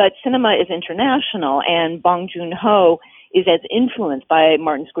 but cinema is international, and Bong Joon-ho is as influenced by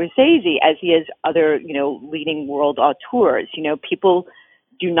Martin Scorsese as he is other, leading world auteurs. People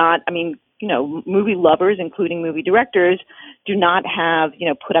do not, movie lovers, including movie directors, do not have,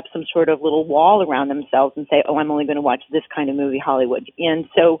 put up some sort of little wall around themselves and say, oh, I'm only going to watch this kind of movie, Hollywood. And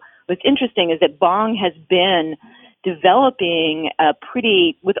so what's interesting is that Bong has been developing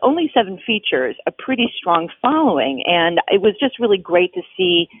with only 7 features, a pretty strong following. And it was just really great to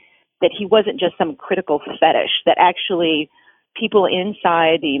see that he wasn't just some critical fetish, that actually people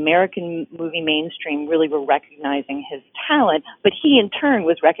inside the American movie mainstream really were recognizing his talent, but he in turn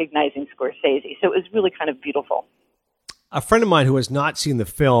was recognizing Scorsese. So it was really kind of beautiful. A friend of mine who has not seen the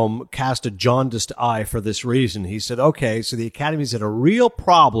film cast a jaundiced eye for this reason. He said, okay, so the Academy's had a real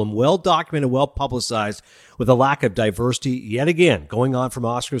problem, well documented, well publicized, with a lack of diversity yet again, going on from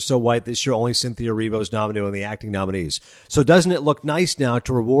Oscars So White. This year, only Cynthia Erivo is nominated on the acting nominees. So doesn't it look nice now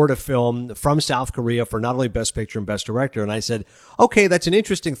to reward a film from South Korea for not only Best Picture and Best Director? And I said, okay, that's an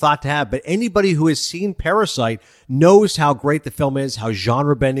interesting thought to have, but anybody who has seen Parasite knows how great the film is, how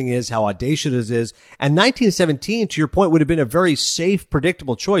genre-bending is, how audacious it is. And 1917, to your point, would have been a very safe,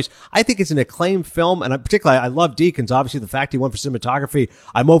 predictable choice. I think it's an acclaimed film, and particularly I love Deakins. Obviously, the fact he won for cinematography,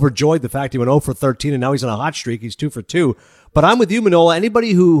 I'm overjoyed. The fact he went 0 for 13, and now he's on a hot streak. He's 2 for 2. But I'm with you, Manohla.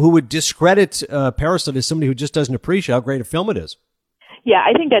 Anybody who would discredit Parasite is somebody who just doesn't appreciate how great a film it is. Yeah,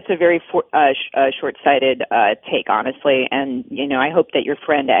 I think that's a very short-sighted take, honestly. And, I hope that your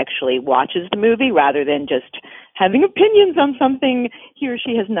friend actually watches the movie rather than just having opinions on something he or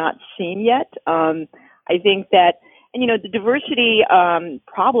she has not seen yet. I think that, and, the diversity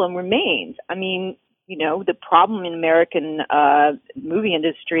problem remains. I mean, the problem in American movie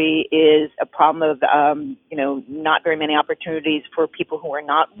industry is a problem of, not very many opportunities for people who are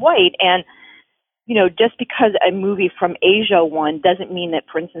not white. And, just because a movie from Asia won doesn't mean that,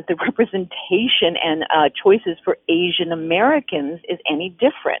 for instance, the representation and choices for Asian Americans is any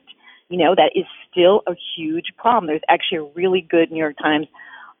different. That is still a huge problem. There's actually a really good New York Times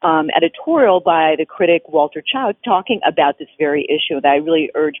editorial by the critic Walter Chow talking about this very issue that I really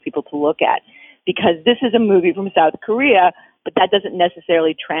urge people to look at, because this is a movie from South Korea, but that doesn't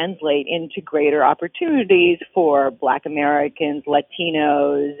necessarily translate into greater opportunities for Black Americans,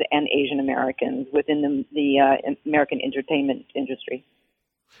 Latinos, and Asian Americans within the American entertainment industry.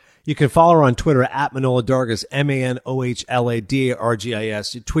 You can follow her on Twitter at Manohla Dargis,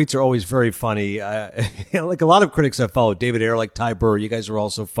 ManohlaDargis. Your tweets are always very funny. Like a lot of critics I've followed, David Ayer, like Ty Burr, you guys are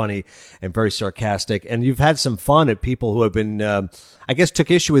also funny and very sarcastic. And you've had some fun at people who have been, took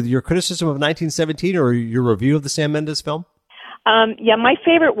issue with your criticism of 1917 or your review of the Sam Mendes film. My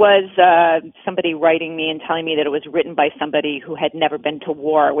favorite was somebody writing me and telling me that it was written by somebody who had never been to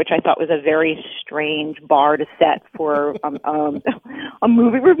war, which I thought was a very strange bar to set for a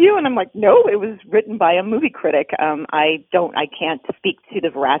movie review. And I'm like, no, it was written by a movie critic. I can't speak to the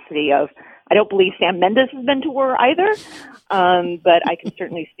veracity of. I don't believe Sam Mendes has been to war either, but I can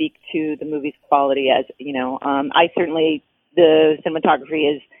certainly speak to the movie's quality. As the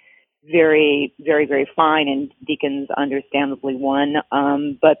cinematography is very, very, very fine, and Deakins understandably won.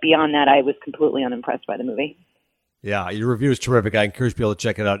 But beyond that, I was completely unimpressed by the movie. Yeah, your review is terrific. I encourage people to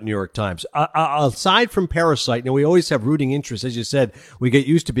check it out at New York Times. Aside from Parasite, we always have rooting interest. As you said, we get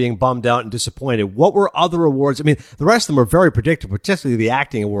used to being bummed out and disappointed. What were other awards? I mean, the rest of them are very predictable, particularly the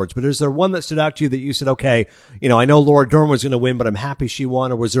acting awards. But is there one that stood out to you that you said, okay, I know Laura Dern was going to win, but I'm happy she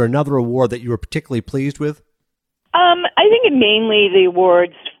won? Or was there another award that you were particularly pleased with? I think mainly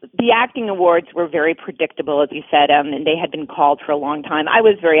the acting awards were very predictable, as you said, and they had been called for a long time. I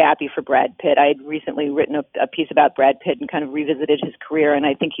was very happy for Brad Pitt. I had recently written a piece about Brad Pitt and kind of revisited his career, and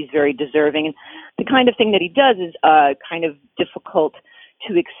I think he's very deserving. And the kind of thing that he does is kind of difficult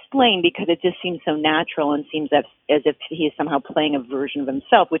to explain because it just seems so natural and seems as if he is somehow playing a version of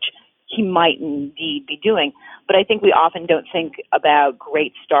himself, which he might indeed be doing. But I think we often don't think about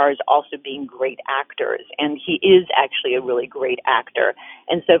great stars also being great actors, and he is actually a really great actor.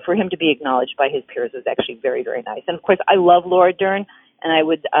 And so for him to be acknowledged by his peers is actually very, very nice. And of course, I love Laura Dern, and I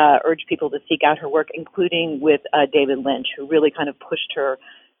would urge people to seek out her work, including with David Lynch, who really kind of pushed her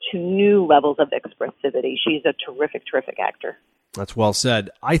to new levels of expressivity. She's a terrific, terrific actor. That's well said.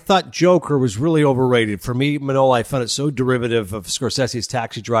 I thought Joker was really overrated. For me, Manohla, I found it so derivative of Scorsese's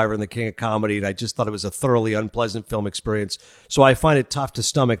Taxi Driver and The King of Comedy, and I just thought it was a thoroughly unpleasant film experience. So I find it tough to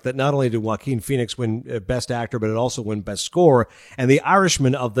stomach that not only did Joaquin Phoenix win Best Actor, but it also won Best Score. And The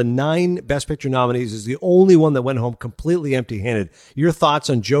Irishman, of the 9 Best Picture nominees, is the only one that went home completely empty-handed. Your thoughts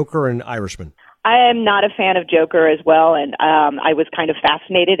on Joker and Irishman? I am not a fan of Joker as well, and I was kind of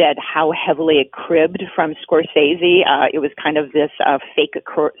fascinated at how heavily it cribbed from Scorsese. It was kind of this fake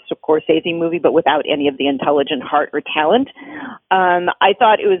Scorsese movie, but without any of the intelligent heart or talent. I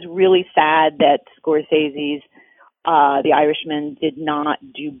thought it was really sad that Scorsese's The Irishman did not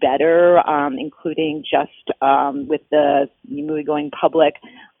do better, including just with the movie going public.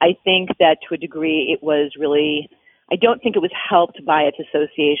 I think that to a degree it was really... I don't think it was helped by its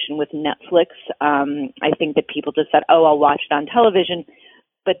association with Netflix. I think that people just said, I'll watch it on television.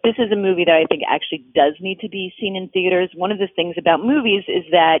 But this is a movie that I think actually does need to be seen in theaters. One of the things about movies is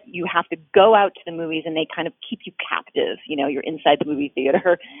that you have to go out to the movies and they kind of keep you captive. You're inside the movie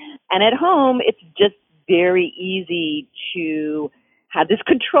theater. And at home, it's just very easy to have this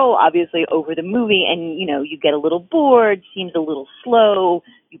control, obviously, over the movie. And, you get a little bored, seems a little slow.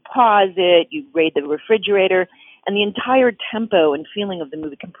 You pause it, you raid the refrigerator. And the entire tempo and feeling of the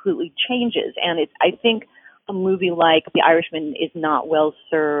movie completely changes. And I think a movie like The Irishman is not well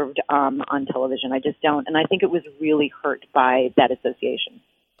served on television. I just don't. And I think it was really hurt by that association.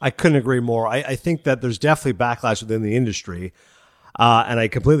 I couldn't agree more. I think that there's definitely backlash within the industry. And I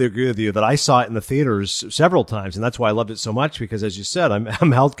completely agree with you that I saw it in the theaters several times, and that's why I loved it so much, because as you said,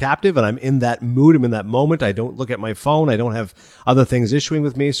 I'm held captive and I'm in that mood. I'm in that moment. I don't look at my phone. I don't have other things issuing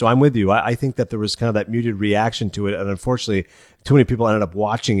with me. So I'm with you. I think that there was kind of that muted reaction to it. And unfortunately, too many people ended up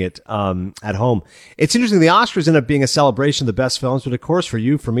watching it at home. It's interesting. The Oscars end up being a celebration of the best films. But of course, for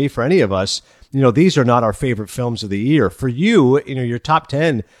you, for me, for any of us, these are not our favorite films of the year. For you, your top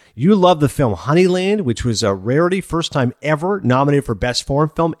 10, you love the film Honeyland, which was a rarity, first time ever nominated for Best Foreign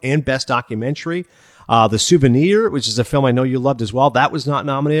Film and Best Documentary. The Souvenir, which is a film I know you loved as well, that was not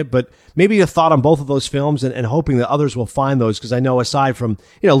nominated. But maybe a thought on both of those films and hoping that others will find those, because I know aside from,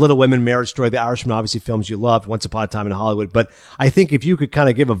 Little Women, Marriage Story, The Irishman, obviously films you loved, Once Upon a Time in Hollywood. But I think if you could kind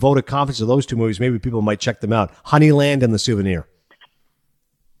of give a vote of confidence to those two movies, maybe people might check them out. Honeyland and The Souvenir.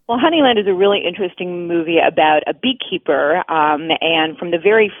 Well, Honeyland is a really interesting movie about a beekeeper, and from the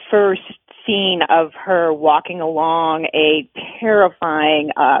very first scene of her walking along a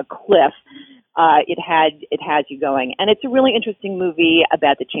terrifying cliff, it has you going. And it's a really interesting movie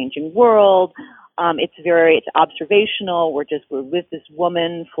about the changing world. It's observational. We're with this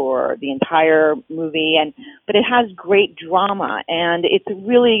woman for the entire movie, but it has great drama, and it's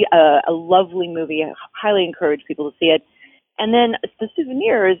really a lovely movie. I highly encourage people to see it. And then The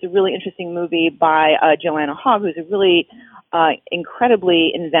Souvenir is a really interesting movie by Joanna Hogg, who's a really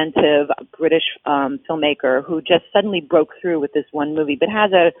incredibly inventive British filmmaker who just suddenly broke through with this one movie, but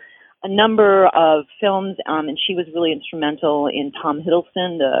has a number of films, and she was really instrumental in Tom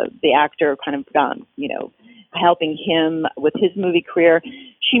Hiddleston, the actor, kind of, helping him with his movie career.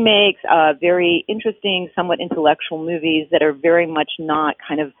 She makes very interesting, somewhat intellectual movies that are very much not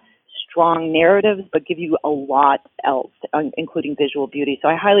kind of strong narratives, but give you a lot else, including visual beauty. So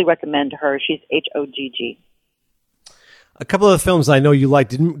I highly recommend her. She's Hogg. A couple of the films I know you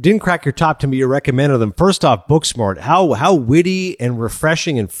liked didn't crack your top 10, but you recommended them. First off, Booksmart. How witty and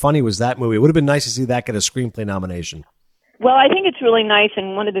refreshing and funny was that movie? It would have been nice to see that get a screenplay nomination. Well, I think it's really nice,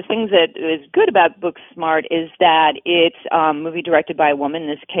 and one of the things that is good about Booksmart is that it's a movie directed by a woman, in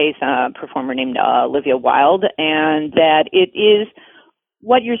this case a performer named Olivia Wilde, and that it is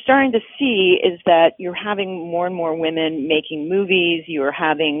what you're starting to see is that you're having more and more women making movies. You're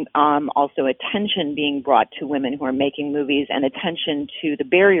having also attention being brought to women who are making movies, and attention to the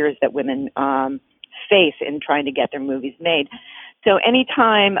barriers that women face in trying to get their movies made. So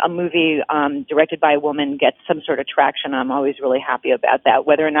anytime a movie directed by a woman gets some sort of traction, I'm always really happy about that.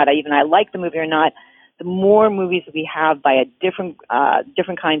 Whether or not I like the movie or not, the more movies we have by a different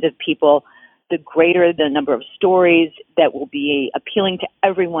kinds of people, the greater the number of stories that will be appealing to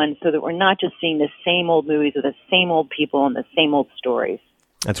everyone, so that we're not just seeing the same old movies with the same old people and the same old stories.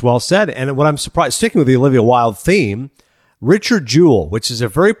 That's well said. And what I'm surprised, sticking with the Olivia Wilde theme, Richard Jewell, which is a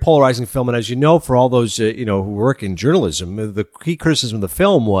very polarizing film. And as you know, for all those, who work in journalism, the key criticism of the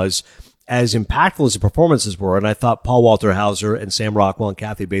film was, as impactful as the performances were, and I thought Paul Walter Hauser and Sam Rockwell and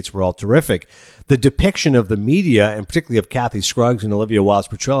Kathy Bates were all terrific, the depiction of the media, and particularly of Kathy Scruggs and Olivia Wilde's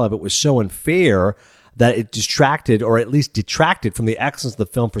portrayal of it, was so unfair that it distracted, or at least detracted, from the excellence of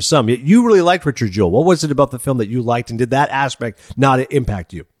the film for some. Yet you really liked Richard Jewell. What was it about the film that you liked, and did that aspect not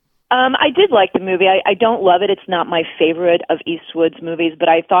impact you? I did like the movie. I don't love it. It's not my favorite of Eastwood's movies, but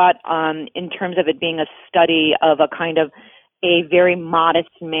I thought in terms of it being a study of a kind of a very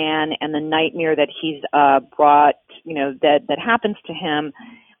modest man and the nightmare that he's brought, that happens to him,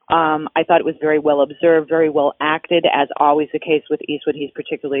 I thought it was very well observed, very well acted, as always the case with Eastwood. He's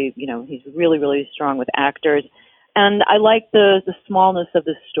particularly, he's really, really strong with actors. And I like the smallness of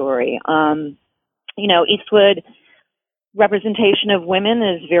the story. Eastwood representation of women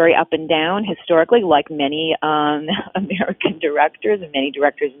is very up and down historically, like many American directors and many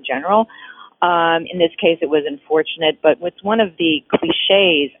directors in general. In this case, it was unfortunate, but it's one of the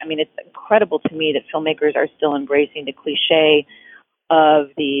cliches. I mean, it's incredible to me that filmmakers are still embracing the cliche of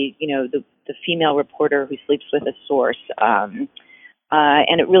the female reporter who sleeps with a source. And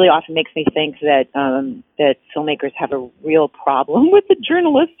it really often makes me think that filmmakers have a real problem with the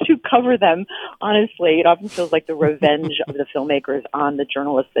journalists who cover them. Honestly, it often feels like the revenge of the filmmakers on the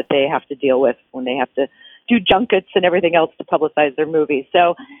journalists that they have to deal with when they have to do junkets and everything else to publicize their movies.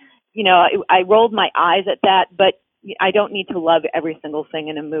 So, I rolled my eyes at that, but I don't need to love every single thing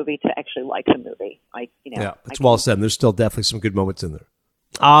in a movie to actually like the movie. Yeah, it's well said. And there's still definitely some good moments in there.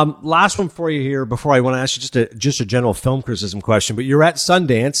 Last one for you here before I want to ask you just a general film criticism question, but you're at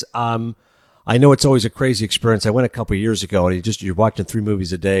Sundance. I know it's always a crazy experience. I went a couple of years ago, and you're watching 3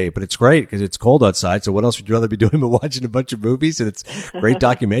 movies a day, but it's great because it's cold outside. So what else would you rather be doing but watching a bunch of movies? And it's great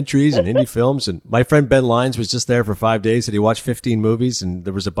documentaries and indie films. And my friend Ben Lyons was just there for 5 days, and he watched 15 movies, and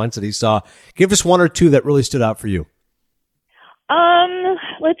there was a bunch that he saw. Give us 1 or 2 that really stood out for you.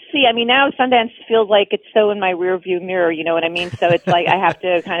 Let's see. I mean, now Sundance feels like it's so in my rear view mirror, you know what I mean? So it's like I have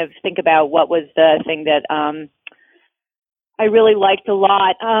to kind of think about what was the thing that I really liked a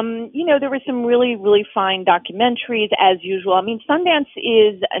lot. There were some really, really fine documentaries as usual. I mean, Sundance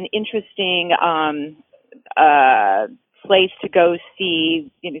is an interesting place to go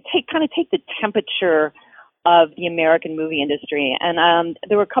see, take the temperature of the American movie industry. And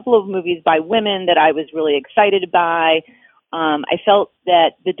there were a couple of movies by women that I was really excited by. I felt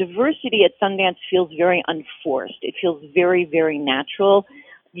that the diversity at Sundance feels very unforced. It feels very, very natural.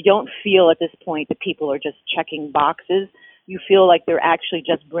 You don't feel at this point that people are just checking boxes. You feel like they're actually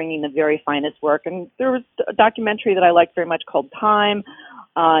just bringing the very finest work. And there was a documentary that I liked very much called Time,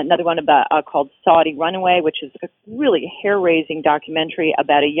 another one about called Saudi Runaway, which is a really hair-raising documentary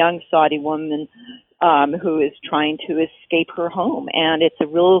about a young Saudi woman who is trying to escape her home. And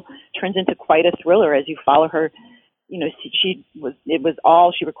turns into quite a thriller as you follow her. You know,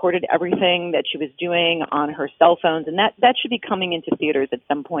 she recorded everything that she was doing on her cell phones, and that should be coming into theaters at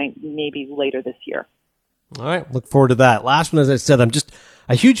some point, maybe later this year. All right. Look forward to that. Last one, as I said, I'm just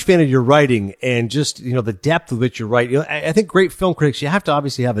a huge fan of your writing and just, the depth with which you write. I think great film critics, you have to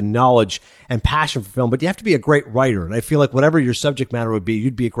obviously have a knowledge and passion for film, but you have to be a great writer. And I feel like whatever your subject matter would be,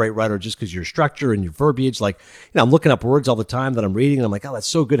 you'd be a great writer just because your structure and your verbiage. Like, I'm looking up words all the time that I'm reading and I'm like, oh, that's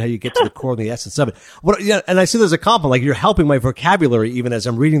so good how you get to the core and the essence of it. And I see there's a compliment, like you're helping my vocabulary even as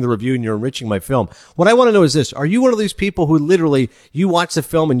I'm reading the review and you're enriching my film. What I want to know is this: are you one of these people who literally, you watch the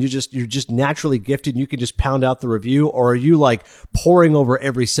film and you're just naturally gifted and you can just pound out the review, or are you like poring over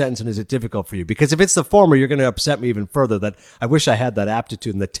every sentence and is it difficult for you? Because if it's the former, you're going to upset me even further. That I wish I had that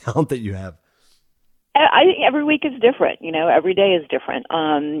aptitude and the talent that you have. I think every week is different. Every day is different.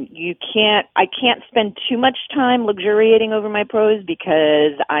 I can't spend too much time luxuriating over my prose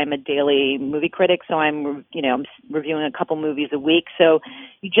because I'm a daily movie critic. So I'm reviewing a couple movies a week. So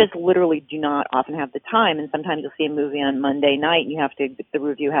you just literally do not often have the time. And sometimes you'll see a movie on Monday night and the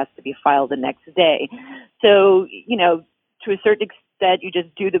review has to be filed the next day. So, to a certain extent, you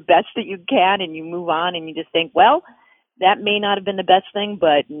just do the best that you can and you move on and you just think, well, that may not have been the best thing,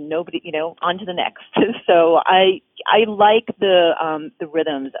 but nobody, on to the next. So I like the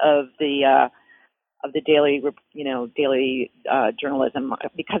rhythms of the daily journalism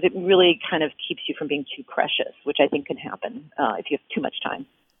because it really kind of keeps you from being too precious, which I think can happen if you have too much time.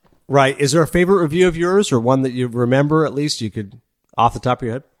 Right. Is there a favorite review of yours or one that you remember at least you could off the top of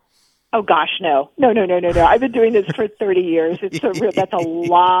your head? Oh gosh, no. I've been doing this for 30 years. That's a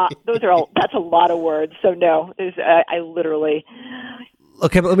lot. That's a lot of words. So no, I literally.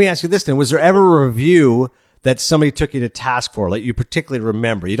 Okay, but let me ask you this then: was there ever a review that somebody took you to task for, like you particularly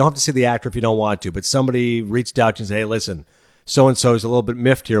remember? You don't have to see the actor if you don't want to, but somebody reached out to you and said, "Hey, listen, so and so is a little bit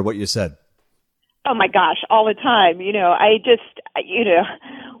miffed here. What you said." Oh my gosh, all the time.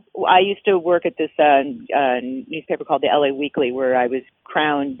 I used to work at this newspaper called the LA Weekly, where I was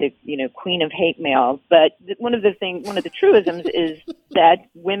crowned the queen of hate mail. But one of the truisms is that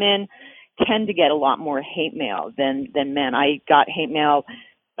women tend to get a lot more hate mail than men. I got hate mail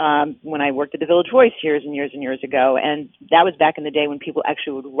when I worked at the Village Voice years and years and years ago, and that was back in the day when people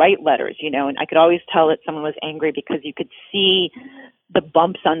actually would write letters, and I could always tell that someone was angry because you could see the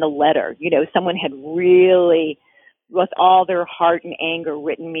bumps on the letter. Someone had really, with all their heart and anger,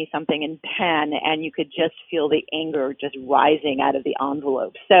 written me something in pen, and you could just feel the anger just rising out of the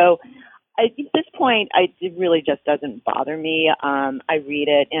envelope. So at this point, it really just doesn't bother me. I read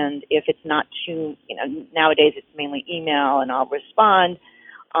it, and if it's not too, nowadays it's mainly email, and I'll respond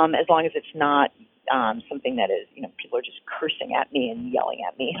as long as it's not something that is, people are just cursing at me and yelling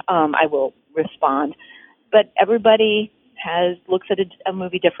at me. I will respond. But everybody looks at a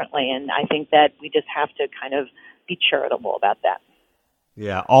movie differently, and I think that we just have to kind of be charitable about that.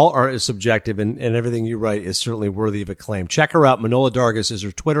 Yeah, all art is subjective, and everything you write is certainly worthy of acclaim. Check her out. Manohla Dargis is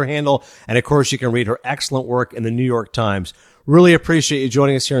her Twitter handle, and of course you can read her excellent work in the New York Times. Really appreciate you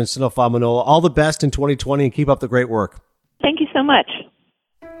joining us here in Cinephile, Manohla. All the best in 2020, and keep up the great work. Thank you so much.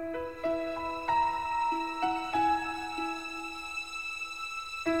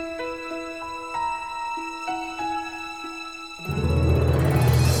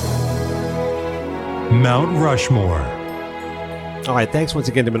 Mount Rushmore. All right, thanks once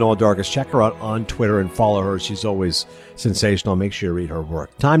again to Manohla Dargis. Check her out on Twitter and follow her. She's always sensational. Make sure you read her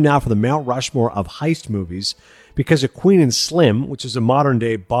work. Time now for the Mount Rushmore of heist movies, because of Queen and Slim, which is a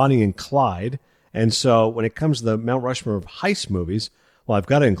modern-day Bonnie and Clyde. And so when it comes to the Mount Rushmore of heist movies, well, I've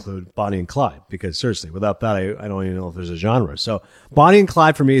got to include Bonnie and Clyde, because seriously, without that, I don't even know if there's a genre. So Bonnie and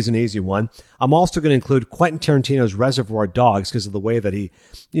Clyde for me is an easy one. I'm also going to include Quentin Tarantino's Reservoir Dogs because of the way that he,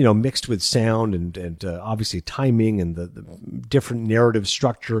 mixed with sound and obviously timing and the different narrative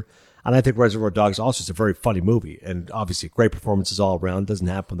structure. And I think Reservoir Dogs also is a very funny movie, and obviously great performances all around. Doesn't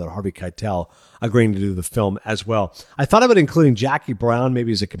happen without Harvey Keitel agreeing to do the film as well. I thought about including Jackie Brown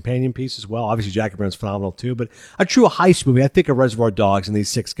maybe as a companion piece as well. Obviously Jackie Brown's phenomenal too, but a true heist movie. I think of Reservoir Dogs and these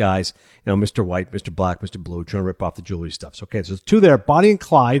 6 guys, Mr. White, Mr. Black, Mr. Blue, trying to rip off the jewelry stuff. So, okay, so there's 2 there, Bonnie and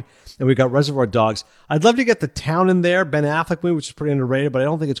Clyde, and we've got Reservoir Dogs. I'd love to get The Town in there, Ben Affleck movie, which is pretty underrated, but I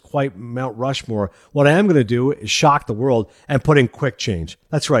don't think it's quite Mount Rushmore. What I am going to do is shock the world and put in Quick Change.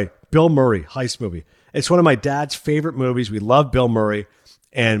 That's right, Bill Murray, heist movie. It's one of my dad's favorite movies. We love Bill Murray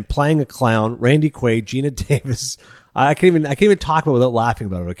and playing a clown, Randy Quaid, Gina Davis. I can't even talk about it without laughing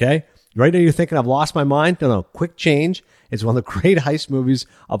about it, okay? Right now you're thinking I've lost my mind? No, Quick Change. It's one of the great heist movies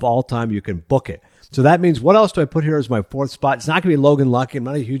of all time. You can book it. So that means, what else do I put here as my 4th spot? It's not going to be Logan Lucky. I'm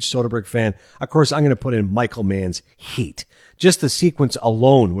not a huge Soderbergh fan. Of course, I'm going to put in Michael Mann's Heat. Just the sequence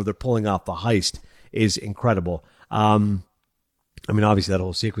alone where they're pulling off the heist is incredible. Obviously that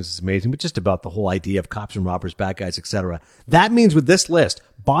whole sequence is amazing, but just about the whole idea of cops and robbers, bad guys, etc. That means with this list,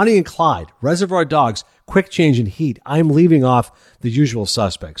 Bonnie and Clyde, Reservoir Dogs, Quick Change, and Heat, I'm leaving off the usual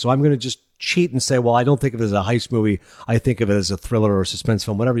suspects. So I'm going to just cheat and say, well, I don't think of it as a heist movie. I think of it as a thriller or a suspense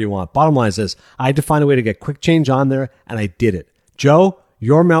film, whatever you want. Bottom line is this: I had to find a way to get Quick Change on there, and I did it. Joe,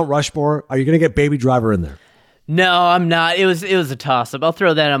 your Mount Rushmore, are you going to get Baby Driver in there? No, I'm not. It was a toss-up. I'll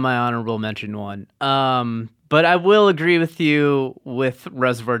throw that on my honorable mention one. But I will agree with you with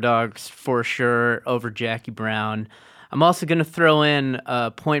Reservoir Dogs for sure over Jackie Brown. I'm also going to throw in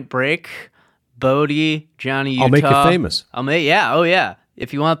Point Break, Bodie, Johnny Utah. I'll make you famous. Yeah.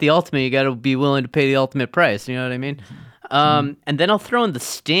 If you want the ultimate, you got to be willing to pay the ultimate price. You know what I mean? And then I'll throw in The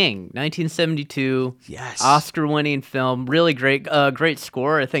Sting, 1972. Yes. Oscar-winning film. Really great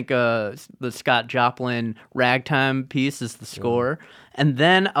score. I think the Scott Joplin Ragtime piece is the score. Yeah. And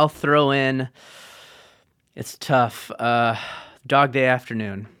then I'll throw in, it's tough, Dog Day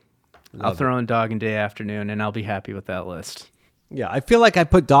Afternoon. I'll throw in Dog and Day Afternoon, and I'll be happy with that list. Yeah, I feel like I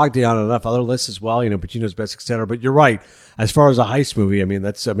put Dog Day on enough other lists as well, Pacino's Best, etc. But you're right. As far as a heist movie,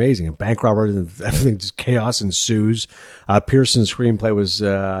 that's amazing. A bank robber and everything, just chaos ensues. Pearson's screenplay was,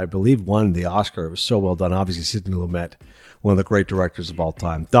 I believe, won the Oscar. It was so well done. Obviously, Sidney Lumet, one of the great directors of all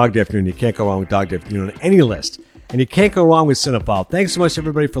time. Dog Day Afternoon, you can't go wrong with Dog Day Afternoon on any list. And you can't go wrong with Cinephile. Thanks so much,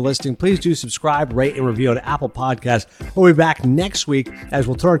 everybody, for listening. Please do subscribe, rate, and review on Apple Podcasts. We'll be back next week as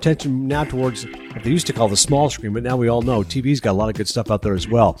we'll turn our attention now towards what they used to call the small screen, but now we all know TV's got a lot of good stuff out there as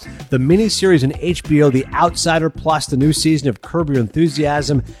well. The miniseries on HBO, The Outsider, plus the new season of Curb Your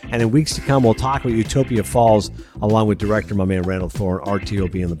Enthusiasm. And in weeks to come, we'll talk about Utopia Falls, along with director, my man Randall Thorne. RT will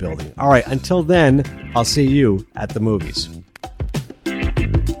be in the building. All right, until then, I'll see you at the movies.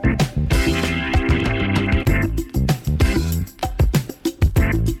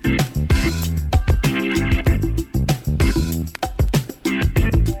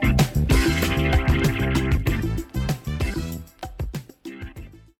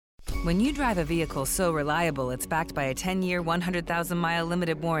 When you drive a vehicle so reliable it's backed by a 10-year, 100,000-mile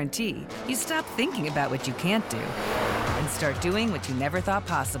limited warranty, you stop thinking about what you can't do and start doing what you never thought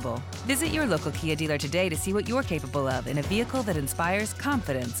possible. Visit your local Kia dealer today to see what you're capable of in a vehicle that inspires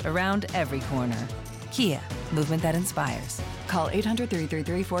confidence around every corner. Kia, movement that inspires. Call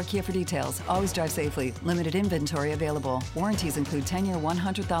 800-333-4KIA for details. Always drive safely. Limited inventory available. Warranties include 10-year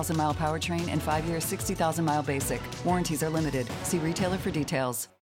 100,000-mile powertrain and 5-year 60,000-mile basic. Warranties are limited. See retailer for details.